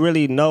if you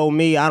really know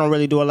me, I don't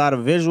really do a lot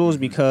of visuals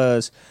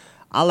because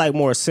I like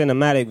more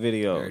cinematic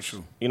videos. Very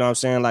true. You know what I'm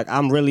saying? Like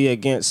I'm really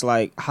against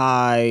like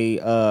high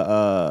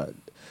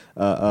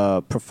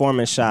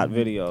performance shot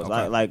videos.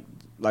 Okay.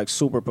 Like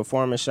super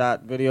performance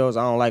shot videos.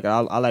 I don't like it.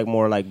 I like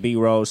more like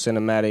B-roll,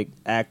 cinematic,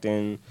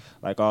 acting,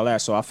 like all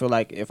that. So I feel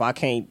like if I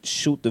can't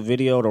shoot the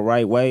video the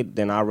right way,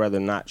 then I'd rather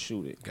not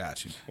shoot it.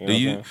 Got you.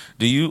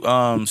 Do you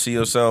see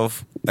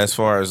yourself as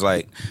far as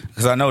like,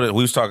 because I know that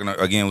we was talking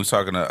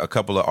to a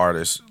couple of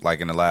artists like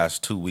in the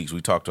last 2 weeks.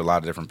 We talked to a lot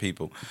of different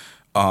people.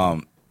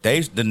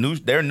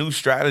 Their new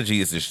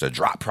strategy is just to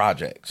drop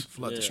projects,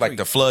 like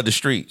to flood the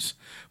streets.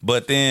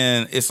 But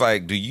then it's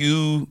like, do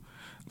you?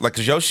 Like,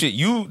 cause your shit,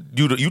 you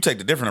take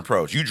the different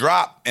approach. You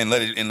drop and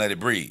let it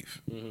breathe.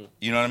 Mm-hmm.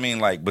 You know what I mean?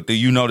 Like, but do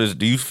you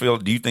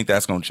think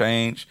that's gonna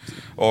change,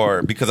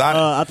 or because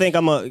I think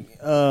I'm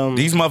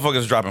these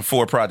motherfuckers dropping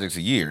 4 projects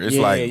a year. It's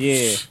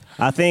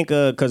I think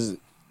cause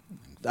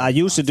I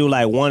used to do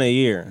like 1 a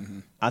year. Mm-hmm.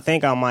 I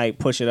think I might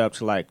push it up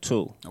to like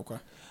 2. Okay.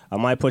 I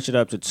might push it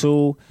up to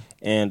 2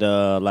 and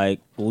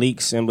like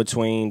leaks in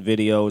between,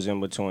 videos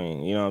in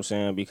between. You know what I'm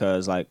saying?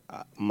 Because like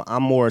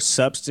I'm more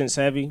substance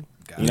heavy.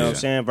 You know what I'm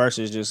saying?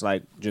 Versus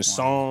just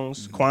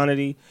songs,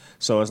 quantity.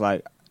 So it's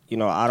like, you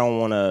know, I don't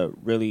want to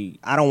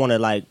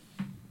like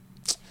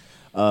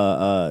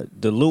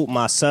dilute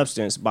my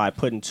substance by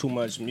putting too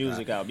much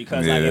music out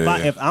because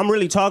like if I'm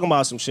really talking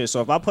about some shit,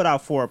 so if I put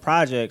out 4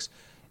 projects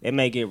it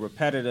may get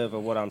repetitive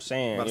of what I'm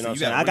saying. You know what I'm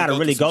saying? I gotta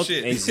really go through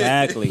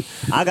exactly.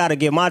 I gotta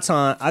give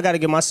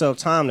myself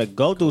time to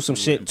go through some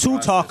shit to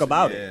talk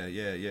about it.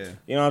 Yeah.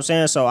 You know what I'm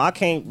saying? So I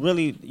can't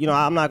really,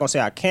 I'm not gonna say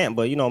I can't,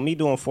 but me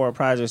doing 4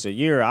 projects a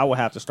year, I would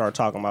have to start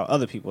talking about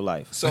other people's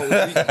life. So do you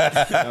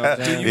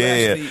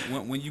actually,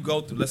 when you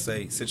go through, let's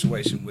say,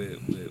 situation with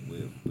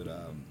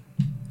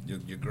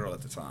your girl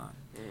at the time,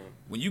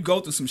 when you go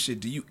through some shit,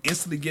 do you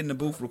instantly get in the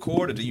booth,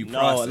 record, or do you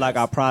process? No, like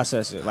I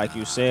process it, like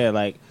you said,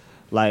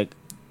 like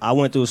I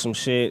went through some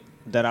shit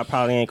that I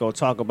probably ain't gonna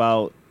talk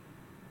about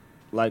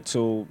like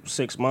till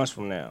 6 months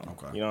from now.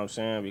 Okay. You know what I'm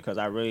saying? Because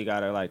I really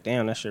gotta like,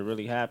 damn, that shit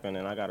really happened,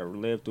 and I gotta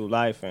live through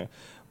life. And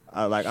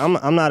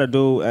I'm not a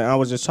dude, and I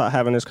was just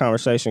having this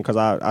conversation because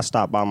I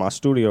stopped by my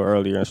studio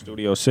earlier in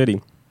Studio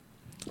City.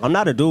 I'm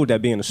not a dude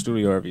that be in the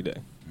studio every day.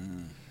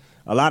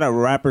 A lot of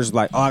rappers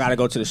like, I gotta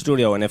go to the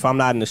studio, and if I'm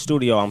not in the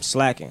studio, I'm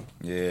slacking.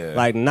 Yeah.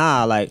 Like,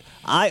 nah, like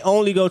I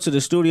only go to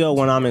the studio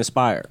when I'm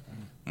inspired.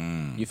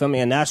 You feel me?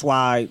 And that's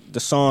why the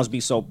songs be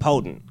so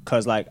potent,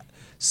 cause like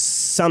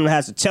something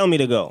has to tell me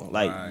to go.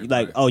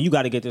 Like, oh, you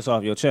got to get this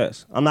off your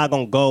chest. I'm not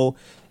gonna go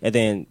and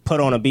then put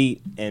on a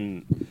beat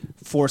and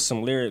force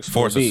some lyrics.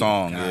 Force a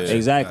song. Yeah.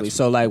 Exactly.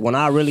 So like when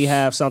I really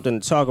have something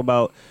to talk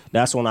about,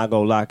 that's when I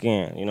go lock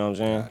in. You know what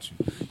I'm saying?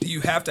 Do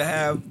you have to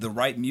have the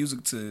right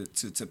music to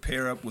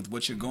pair up with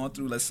what you're going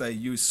through? Let's say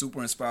you're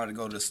super inspired to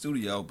go to the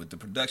studio, but the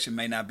production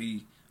may not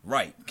be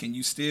right. Can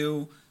you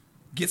still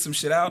get some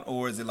shit out,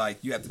 or is it like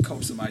you have to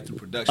coach somebody through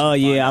production?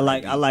 Yeah, I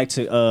like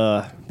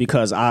to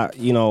because I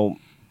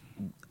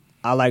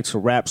like to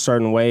rap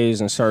certain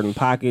ways in certain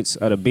pockets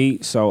of the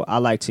beat, so I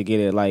like to get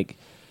it like,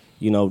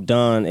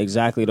 done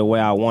exactly the way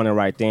I want it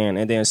right then.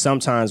 And then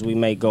sometimes we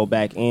may go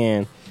back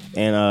in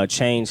and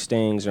change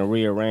things and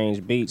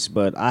rearrange beats,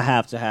 but I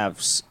have to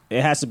have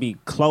it has to be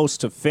close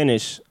to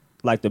finish,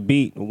 like the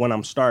beat when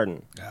I'm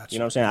starting. Gotcha. You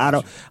know what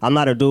I'm saying? I'm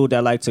not a dude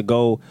that like to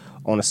go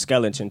on a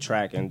skeleton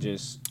track and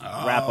just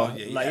rap like,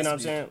 you know what I'm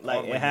saying?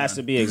 Like it has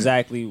to be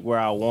exactly where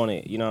I want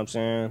it, you know what I'm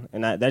saying?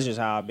 And that's just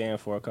how I've been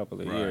for a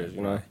couple of years,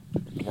 you know.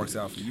 It works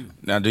out for you.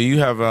 Now, do you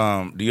have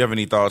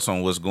any thoughts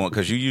on what's going?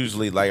 Because you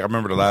usually, like, I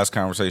remember the last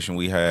conversation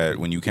we had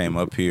when you came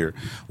up here.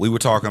 We were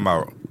talking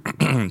about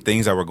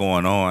things that were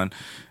going on.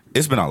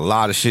 It's been a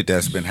lot of shit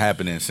that's been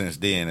happening since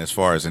then, as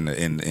far as in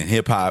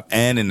hip hop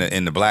and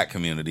in the black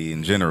community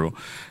in general.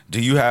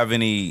 Do you have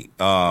any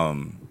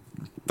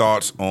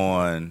thoughts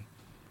on?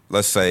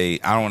 Let's say,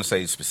 I don't want to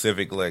say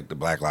specific, like the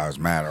Black Lives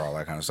Matter, all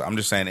that kind of stuff. I'm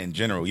just saying in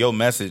general, your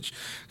message,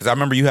 because I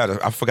remember you had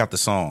I forgot the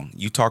song.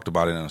 You talked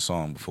about it in a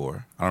song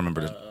before. I don't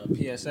remember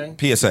the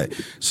PSA.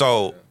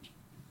 So,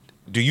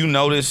 do you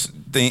notice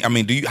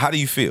how do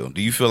you feel?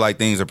 Do you feel like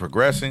things are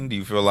progressing? Do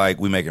you feel like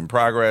we making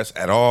progress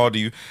at all? Do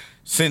you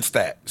since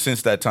that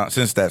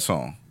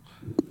song?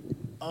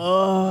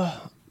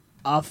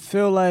 I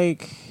feel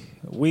like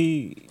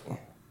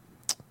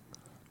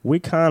we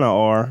kind of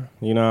are,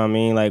 you know what I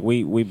mean? Like,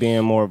 we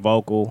being more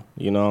vocal,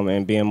 you know,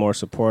 and being more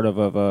supportive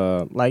of,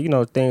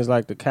 things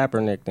like the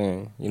Kaepernick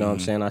thing. You know what I'm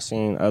saying? I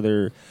seen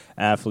other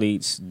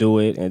athletes do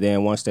it, and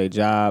then once their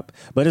job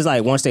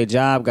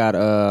got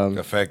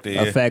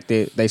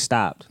affected, they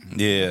stopped.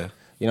 Yeah.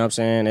 You know what I'm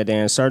saying? And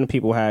then certain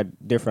people had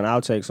different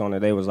outtakes on it.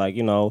 They was like,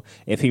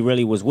 if he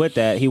really was with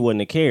that, he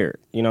wouldn't have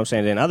cared. You know what I'm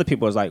saying? Then other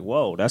people was like,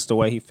 whoa, that's the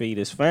way he feed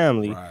his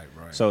family. Right.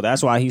 So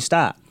that's why he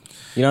stopped.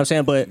 You know what I'm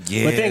saying? But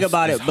think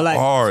about it. But like,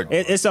 hard.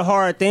 It's a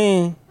hard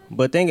thing.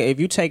 But if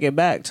you take it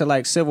back to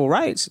like civil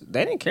rights,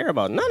 they didn't care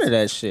about none of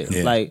that shit.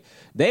 Yeah. Like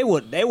they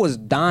was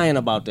dying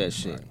about that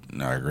shit.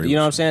 No, I agree. You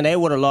know what I'm saying? They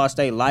would have lost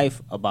their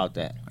life about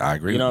that. I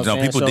agree. You know what I'm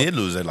saying? People did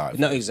lose their life.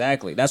 No,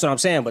 exactly. That's what I'm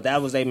saying. But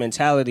that was their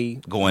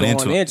mentality going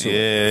into it.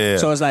 Yeah.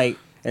 So it's like,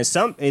 and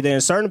then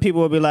certain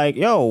people would be like,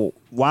 "Yo,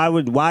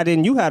 why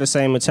didn't you have the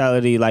same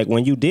mentality? Like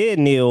when you did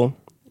kneel,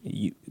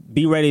 you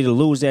be ready to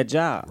lose that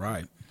job,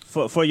 right?"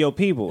 For your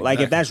people, exactly. Like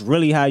if that's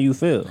really how you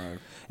feel, right.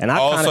 And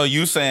also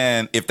you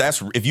saying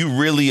if you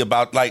really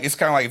about like it's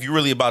kind of like if you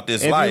really about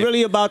this life, if you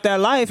really about that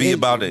life, be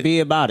about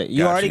it.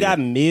 You already got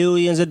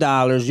millions of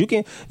dollars. You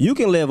can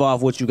live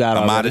off what you got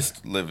already.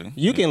 Modest living.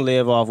 You can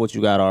live off what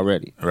you got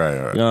already. Right. You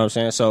know what I'm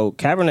saying? So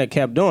Kaepernick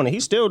kept doing it.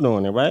 He's still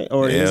doing it, right?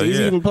 Or is he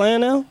even playing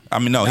now? I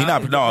mean, no, he's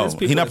not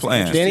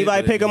playing. Did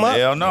anybody pick him up?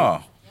 Hell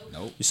no.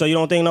 Nope. So you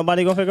don't think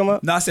nobody gonna pick him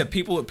up? No, I said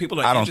people are interested.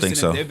 I don't think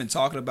so. They've been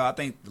talking about. I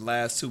think the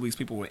last 2 weeks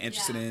people were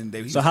interested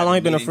in. So how long he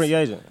been a free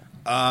agent?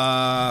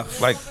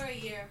 Like over a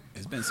year.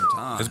 It's been some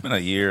time. It's been a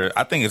year.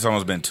 I think it's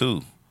almost been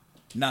 2.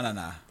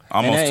 No.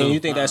 Almost 2. And you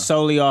think that's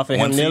solely off of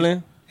him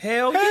kneeling?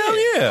 Hell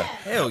yeah.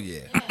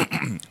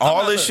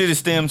 All this shit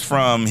stems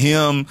from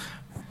him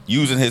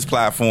using his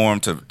platform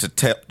to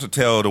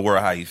tell the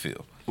world how he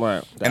feel.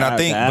 Right. And I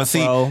think, but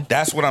see,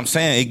 that's what I'm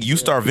saying. You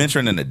start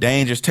venturing into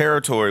dangerous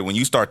territory when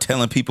you start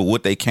telling people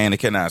what they can and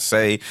cannot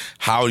say,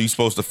 how are you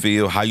supposed to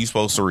feel, how you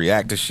supposed to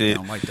react to shit. I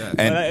don't like that.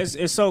 And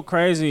it's so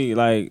crazy,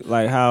 like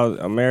how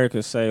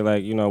America say,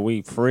 like, you know,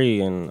 we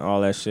free and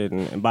all that shit.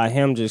 And by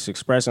him just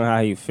expressing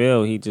how he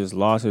feel, he just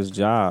lost his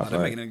job. They're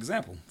making an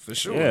example for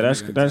sure. Yeah,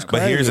 that's crazy.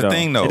 But here's the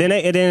thing, though. And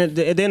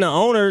then the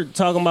owner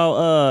talking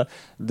about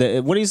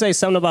what do you say?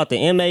 Something about the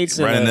inmates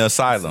running the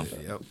asylum.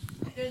 Yep.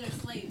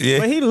 Yeah.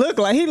 But he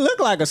looked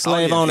like a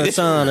slave owner's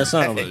son or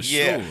something.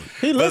 Yeah,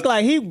 he looked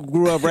like he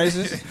grew up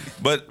racist.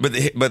 But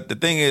the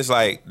thing is,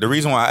 like, the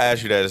reason why I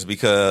asked you that is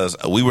because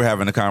we were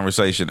having a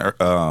conversation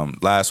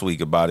last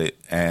week about it,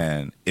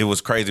 and it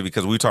was crazy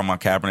because we were talking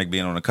about Kaepernick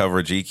being on the cover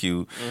of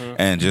GQ,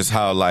 and just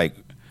how, like,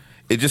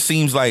 it just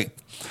seems like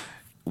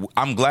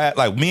I'm glad,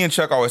 like, me and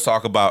Chuck always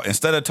talk about,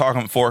 instead of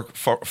talking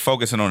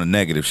focusing on the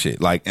negative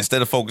shit, like,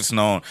 instead of focusing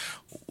on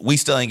we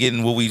still ain't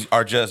getting what we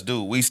are just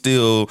due, we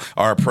still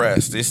are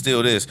oppressed, it's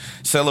still this,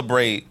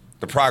 celebrate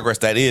the progress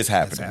that is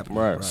happening.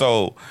 Right.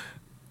 So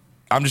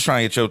I'm just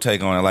trying to get your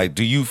take on it. Like,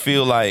 do you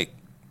feel like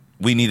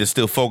we need to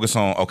still focus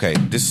on, okay,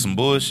 this is some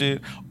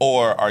bullshit,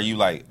 or are you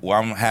like, well,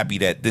 I'm happy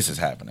that this is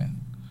happening?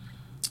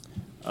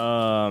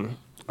 I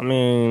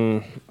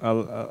mean,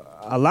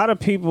 a lot of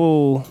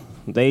people,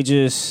 they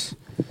just,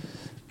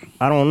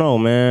 I don't know,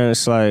 man.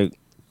 It's like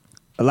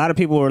a lot of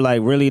people are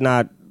like really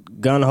not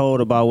gun-ho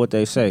about what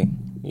they say.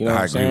 You know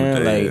what I'm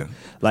saying?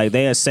 Like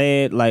they'll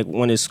say it like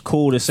when it's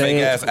cool to say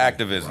fake it. Ass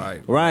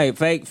activism. Right.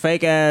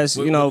 Fake ass,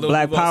 you know,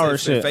 black power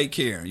shit. Fake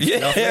care.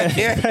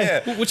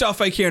 Yeah. What y'all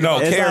fake care? No,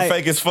 about? care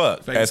fake as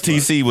fuck, as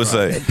TC would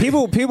say.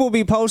 People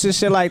be posting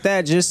shit like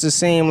that just to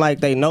seem like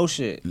they know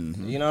shit.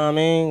 You know what I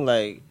mean?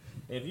 Like,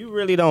 if you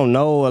really don't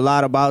know a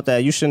lot about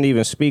that, you shouldn't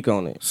even speak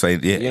on it.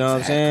 You know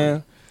what I'm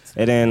saying?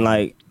 And then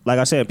like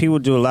I said, people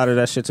do a lot of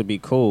that shit to be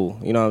cool.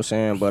 You know what I'm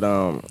saying? But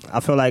I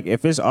feel like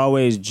if it's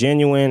always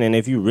genuine and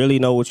if you really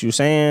know what you're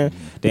saying,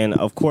 then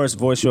of course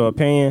voice your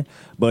opinion.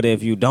 But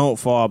if you don't,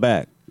 fall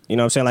back. You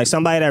know what I'm saying? Like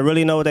somebody that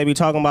really know what they be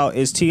talking about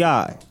is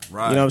T.I.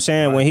 Right. You know what I'm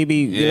saying? Right. When he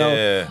be, you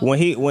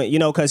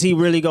know, because he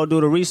really go do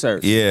the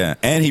research. Yeah,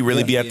 and he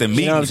really be at the meetings.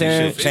 You know what I'm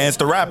saying? Chance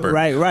the Rapper.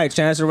 Right.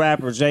 Chance the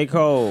Rapper, J.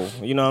 Cole.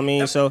 You know what I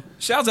mean? So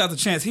shouts out to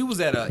Chance. He was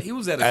at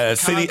a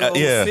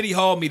city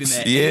hall meeting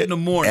at 8 in the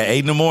morning. At 8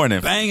 in the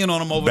morning, banging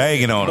on him over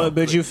there.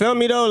 But you feel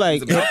me though?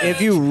 Like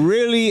if you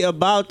really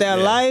about that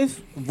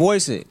life,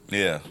 voice it.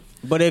 Yeah.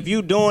 But if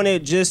you doing it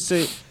just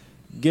to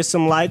get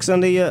some likes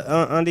under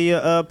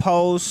your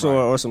posts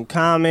or some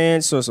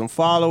comments or some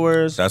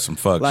followers, that's some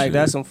fuck shit. Like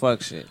that's some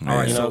fuck shit. All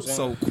right,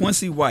 so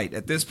Quincey White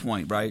at this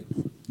point, right?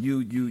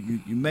 You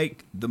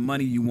make the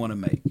money you want to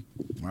make,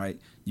 right?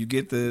 You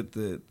get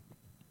the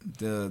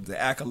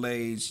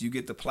accolades, you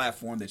get the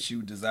platform that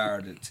you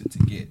desire to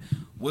get.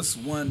 What's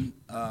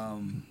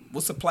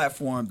a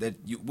platform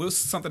what's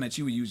something that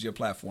you would use your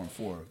platform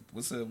for?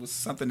 What's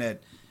something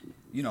that,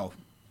 you know,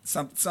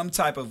 some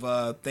type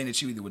of thing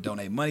that you either would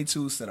donate money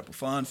to, set up a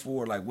fund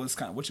for? Like, what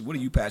are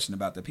you passionate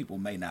about that people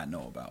may not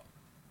know about?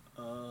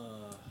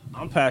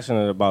 I'm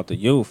passionate about the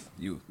youth.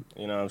 You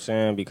know what I'm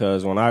saying?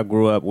 Because when I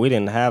grew up, we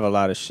didn't have a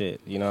lot of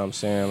shit. You know what I'm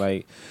saying?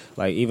 Like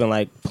even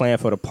like playing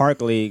for the park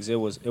leagues, it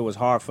was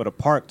hard for the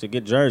park to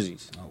get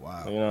jerseys. Oh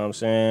wow. You know what I'm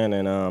saying?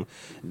 And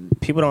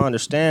people don't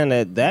understand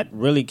that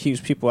really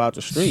keeps people out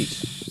the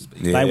streets.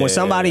 Yeah. Like when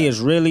somebody is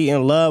really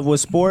in love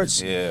with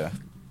sports,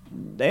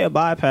 they'll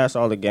bypass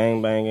all the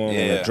gang banging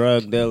and the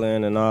drug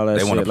dealing and all that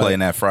shit. They want to play in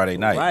that Friday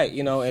night. Right,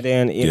 you know, and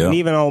then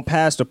even on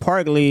past the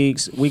park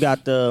leagues, we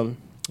got the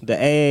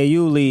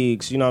AAU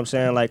leagues, you know what I'm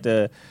saying? Like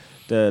the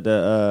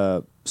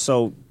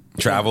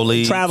travel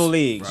leagues.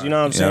 Right. You know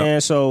what I'm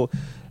saying? So,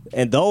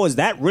 and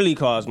that really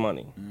cost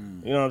money.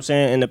 You know what I'm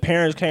saying? And the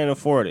parents can't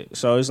afford it.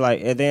 So it's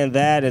like, and then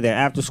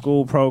after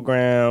school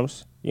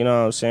programs, you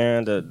know what I'm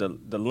saying?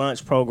 The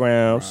lunch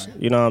programs,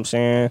 you know what I'm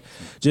saying?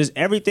 Just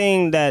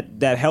everything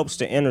that helps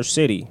the inner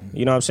city,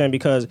 you know what I'm saying?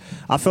 Because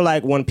I feel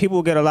like when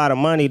people get a lot of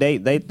money,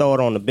 they throw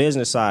it on the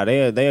business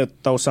side. They'll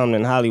throw something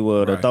in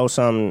Hollywood or throw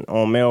something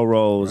on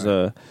Melrose,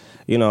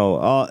 you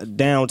know,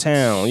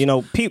 downtown, you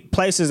know,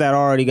 places that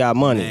already got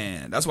money.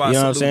 Man, that's why you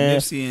know I what I'm saying?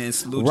 Nipsey and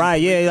salute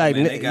right, yeah, like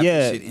man,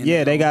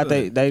 they got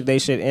they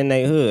shit in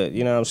their hood,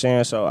 you know what I'm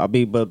saying? So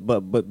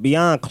but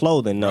beyond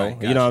clothing though,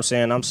 you know what I'm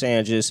saying? I'm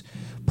saying just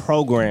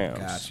programs.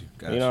 Got you.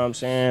 You know what I'm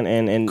saying?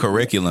 And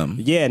curriculum.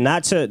 Yeah,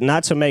 not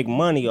to make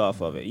money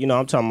off of it. You know,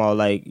 I'm talking about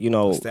like, you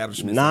know,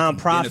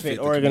 non-profit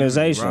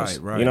organizations.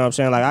 Right. You know what I'm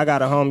saying? Like I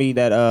got a homie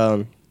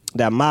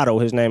that model,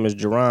 his name is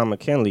Jerron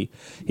McKinley.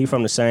 He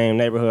from the same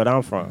neighborhood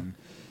I'm from.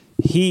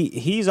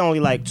 He's only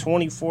like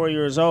 24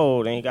 years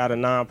old and he got a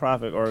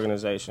non-profit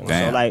organization.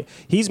 Damn. So like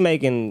he's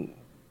making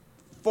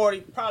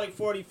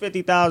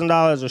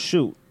 $50,000 a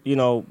shoot, you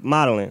know,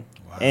 modeling.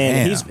 Wow.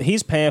 And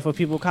he's paying for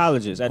people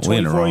colleges at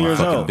 24 years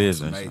old.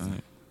 Business.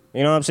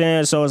 You know what I'm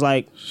saying? So it's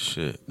like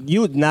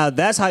now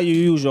that's how you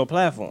use your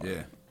platform.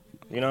 Yeah.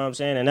 You know what I'm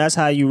saying? And that's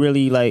how you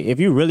really if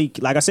you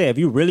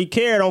really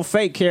care, don't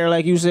fake care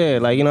like you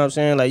said. Like, you know what I'm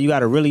saying? Like you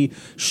gotta really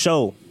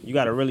show You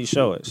got to really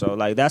show it. So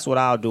like that's what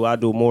I'll do. I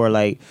do more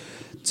like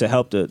to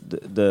help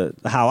the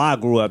how I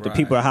grew up, the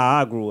people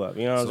how I grew up.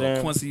 You know what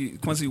I'm saying?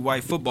 Quincy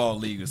White Football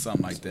League or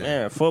something like that.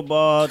 Yeah,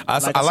 football. I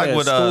like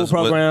what school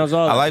programs.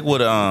 I like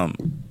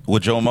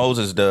what Joe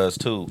Moses does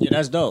too. Yeah,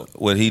 that's dope.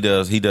 What he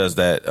does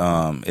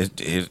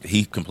that.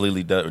 He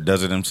completely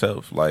does it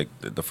himself, like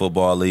the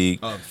football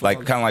league, like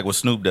kind of like what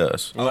Snoop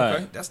does. Oh,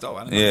 okay, that's dope.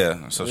 I didn't know Yeah.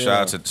 that. So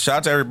shout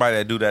out to everybody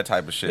that do that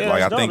type of shit. Yeah, like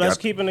that's I think that's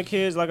keeping the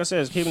kids. Like I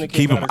said, it's keeping the kids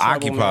keep them out of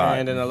trouble, occupied.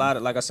 man. And a lot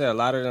of, like I said, a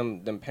lot of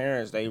them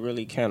parents, they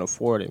really can't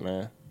afford it,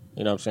 man.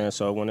 You know what I'm saying?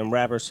 So when them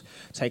rappers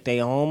take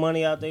their own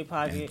money out their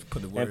pocket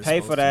and pay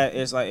for that,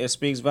 it's like it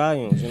speaks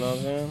volumes. You know what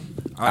I'm saying?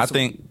 I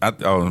think.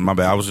 Oh my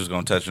bad. I was just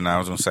gonna touch on that. I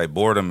was gonna say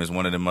boredom is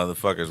one of them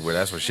motherfuckers where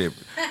that's what shit.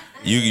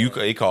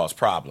 It causes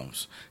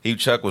problems.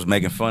 Chuck was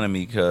making fun of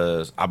me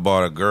because I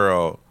bought a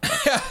girl.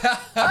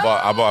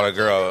 I bought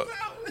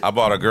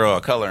a girl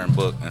a coloring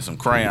book and some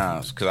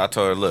crayons because I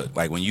told her, look,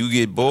 like when you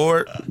get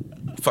bored,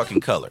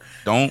 fucking color.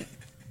 Don't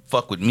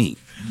fuck with me.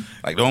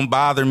 Like don't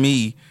bother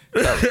me.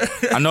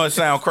 I know it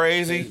sounds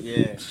crazy.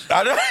 Yeah.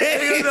 I know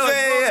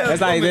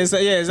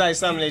it's like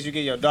something that you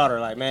get your daughter.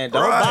 Like, man,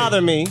 don't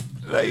bother me.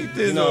 Like,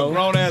 this is a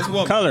grown ass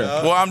woman. Color.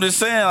 Well, I'm just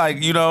saying, like,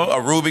 a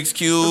Rubik's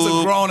Cube. This is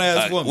a grown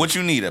ass woman. What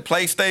you need? A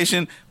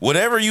PlayStation?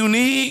 Whatever you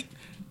need.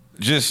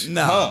 Just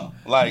fuck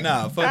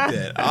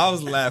that. I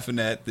was laughing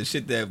at the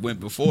shit that went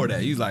before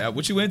that. He's like,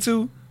 "What you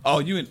into? Oh,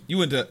 you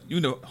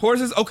into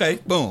horses? Okay,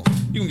 boom.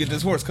 You can get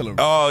this horse color."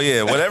 Oh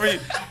yeah, whatever.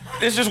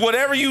 It's just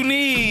whatever you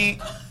need.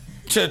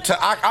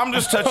 I'm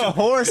just touching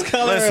horse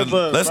color. Listen,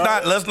 book,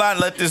 let's not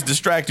let this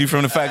distract you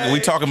from the fact that we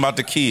talking about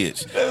the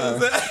kids.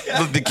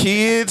 The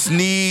kids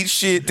need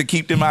shit to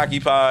keep them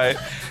occupied,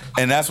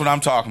 and that's what I'm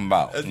talking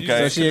about. Okay,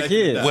 so she a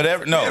kid.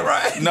 Whatever. No, yeah,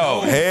 right.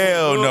 no,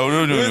 hell no.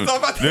 No. Yeah,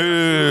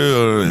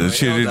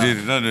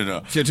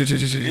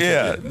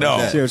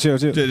 no. Chill.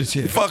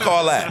 Fuck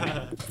all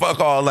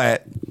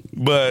that.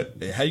 But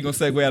hey, how you gonna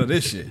segue out of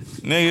this shit?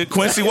 Nigga,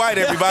 Quincey White,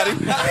 everybody.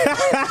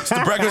 It's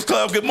the Breakfast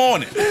Club. Good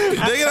morning.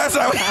 Nigga, that's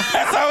how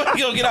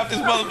we gonna get out this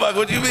motherfucker.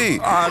 What you mean?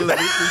 All right,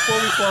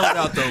 before we close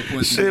out though,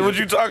 Quincy. Shit, what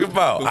you talking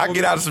about? I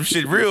get out of some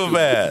shit real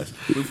fast.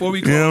 Before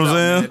we close out,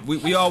 man,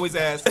 we always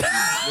ask,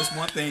 what's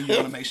one thing you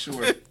want to make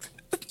sure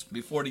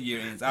before the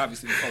year ends?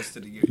 Obviously, we're close to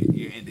the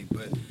year ending,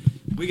 but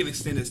we can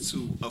extend this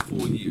to a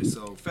full year.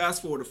 So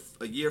fast forward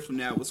a year from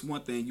now, what's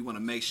one thing you want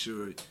to make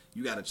sure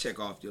you got to check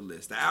off your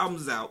list? The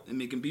album's out. I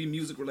mean, it can be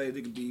music related,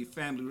 it can be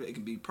family, it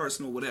can be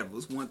personal, whatever.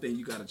 What's one thing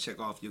you got to check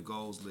off your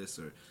goals list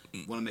or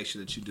want to make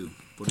sure that you do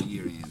before the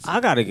year ends? I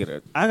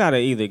gotta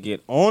either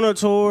get on a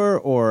tour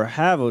or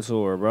have a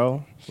tour,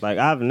 bro. Like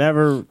I've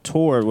never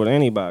toured with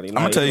anybody. I'm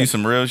gonna tell you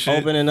some real shit.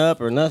 Opening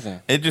up or nothing.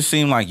 It just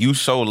seemed like you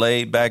so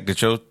laid back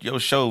that your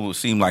show would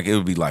seem like it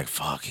would be like,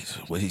 fuck, is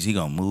he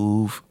gonna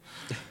move?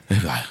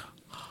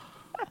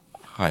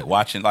 Like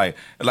watching, like,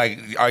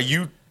 are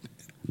you?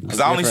 Because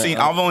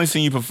I've only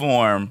seen you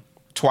perform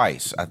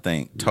twice, I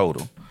think,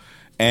 total.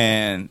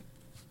 And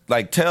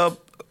like,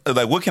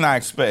 what can I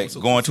expect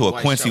going to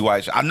a Quincy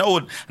White show? I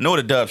know what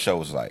a Dove show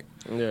was like.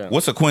 Yeah.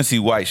 What's a Quincy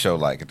White show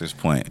like at this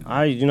point?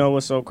 You know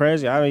what's so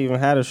crazy? I haven't even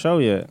had a show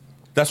yet.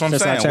 That's what I'm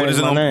saying. What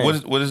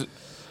is it?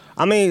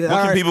 I mean,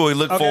 what can people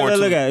look forward to?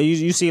 Look at it.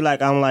 You see,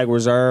 like I'm like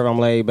reserved. I'm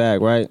laid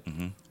back, right?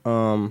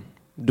 Mm-hmm.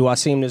 Do I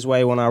seem this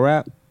way when I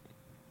rap?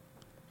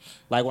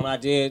 Like when I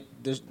did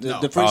the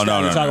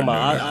freestyle you're talking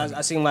about, I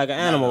seem like an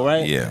animal,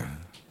 right? Yeah.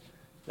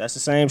 That's the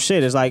same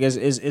shit. It's like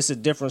it's a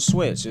different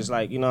switch. It's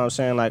like, you know what I'm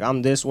saying? Like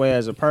I'm this way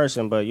as a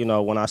person, but you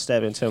know, when I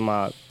step into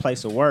my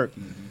place of work,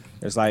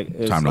 it's like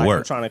time to work.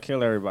 I'm trying to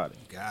kill everybody.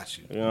 Got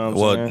you. You know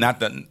what I'm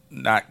saying?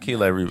 Not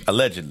kill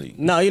allegedly.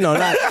 No, you know,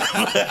 not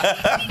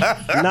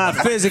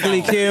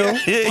physically kill.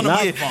 You know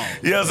what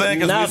I'm saying?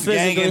 Because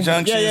gang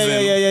injunctions.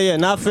 Yeah.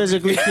 Not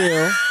physically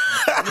kill.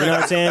 You know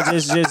what I'm saying?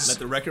 Just let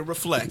the record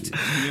reflect. You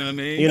know what I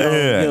mean? You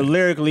know,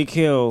 lyrically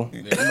kill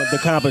the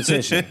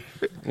competition.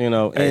 You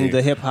know, in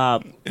the hip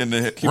hop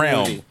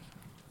realm.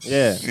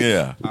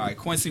 Yeah. All right,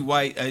 Quincey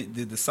White.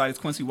 The site is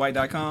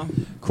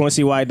QuinceyWhite.com.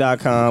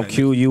 QuinceyWhite.com.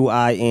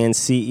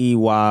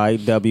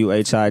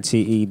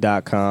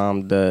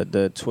 QuinceyWhite.com.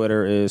 The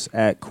Twitter is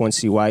at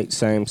Quincey White,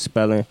 same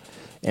spelling,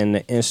 and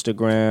the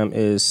Instagram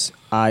is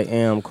I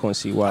am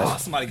Quincey White. Oh,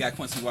 somebody got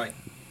Quincey White.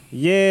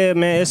 Yeah,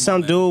 man, it's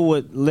some dude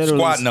with literally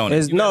squatting on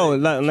it.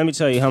 Let me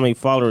tell you how many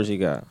followers he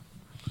got.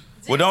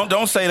 Well,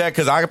 don't say that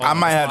because I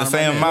might have the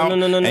same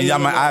amount, and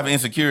I have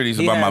insecurities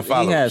about my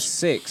followers. He has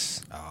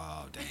 6.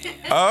 Oh,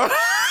 damn.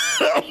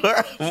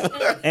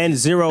 And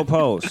 0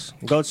 posts.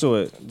 Go to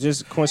it.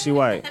 Just Quincey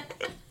White.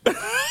 Oh,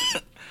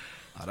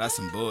 that's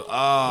some bull.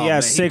 Oh, he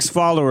has 6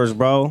 followers,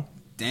 bro.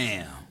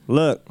 Damn.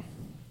 Look.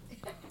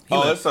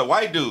 It's a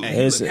white dude.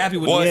 He's happy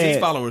with 6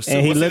 followers.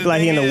 And he looked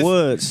like he in the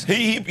woods.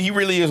 He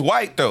really is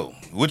white though.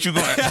 What you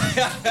going?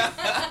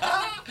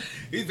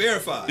 He's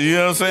verified. You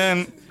know what I'm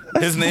saying?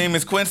 His name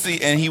is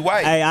Quincy and he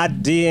white. Hey, I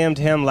DM'd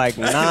him like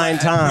 9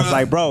 times.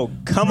 Like, bro,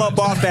 come up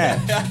off that.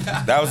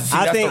 I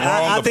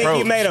think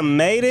he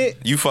made it.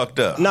 You fucked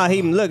up. No,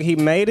 he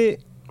made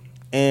it.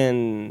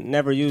 and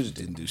never used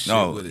it. Didn't do shit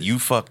No, with it. you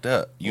fucked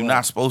up. You're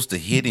not supposed to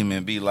hit him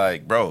and be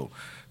like, bro,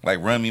 like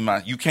run me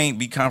my. You can't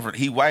be comfort.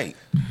 He white.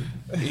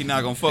 He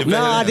not gonna fuck. No,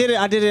 with I did it.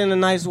 I did it in a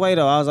nice way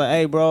though. I was like,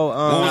 "Hey, bro." What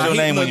was your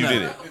name when you look,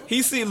 did it?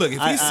 He see. Look, if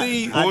he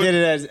see. I did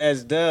it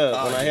as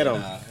Dub when I hit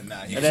him.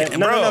 You And then-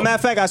 no, matter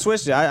of fact, I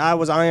switched it.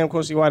 I am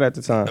Quincey White at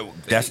the time.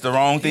 That's the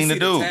wrong thing to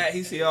do.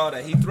 He see all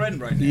that. He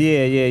threatened right now.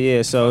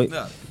 Yeah. So, Fucked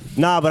up.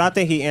 nah, but I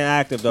think he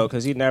inactive though,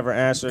 because he never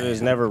answered,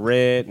 has never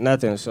read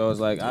nothing. So it's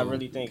like I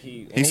really think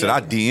he. He said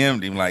I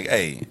DM'd him like,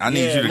 "Hey, I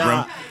need you to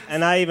nah,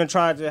 and I even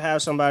tried to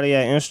have somebody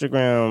at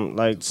Instagram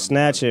like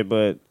snatch it,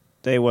 but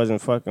they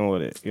wasn't fucking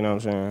with it. You know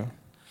what I'm saying?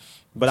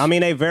 But I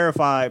mean, they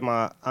verified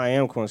I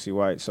am Quincey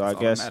White, so I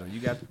guess You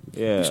got.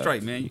 yeah. You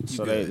straight, man. You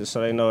So good.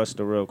 they know it's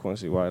the real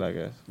Quincey White, I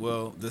guess.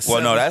 Well,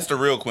 no, that's the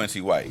real Quincey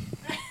White.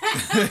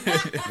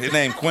 His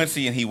name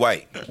Quincy and he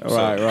white.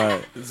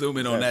 Right. Zoom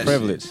in on that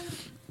Privilege. shit.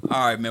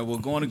 All right, man. We're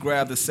going to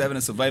grab the 7.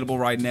 It's available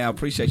right now.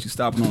 Appreciate you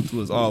stopping on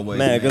through as always.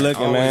 Man, good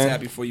looking, always man.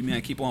 happy for you,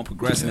 man. Keep on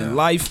progressing in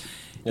life.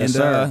 Yes, and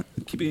sir.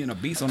 keep being a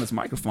beast on this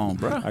microphone,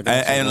 bro.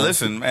 And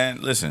listen,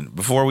 man, listen.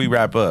 Before we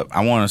wrap up,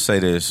 I want to say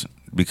this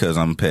because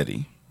I'm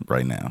petty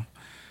right now.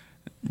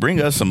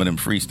 Bring us some of them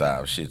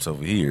freestyle shits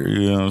over here.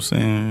 You know what I'm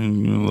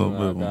saying? A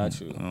little bit. got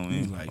you. know what I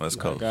mean? Let's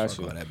go. I got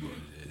you.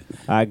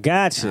 I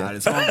got you. All right,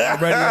 it's on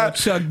radio.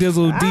 Chuck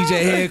Dizzle DJ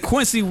Hed,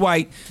 Quincey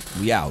White.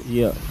 We out.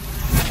 Yeah.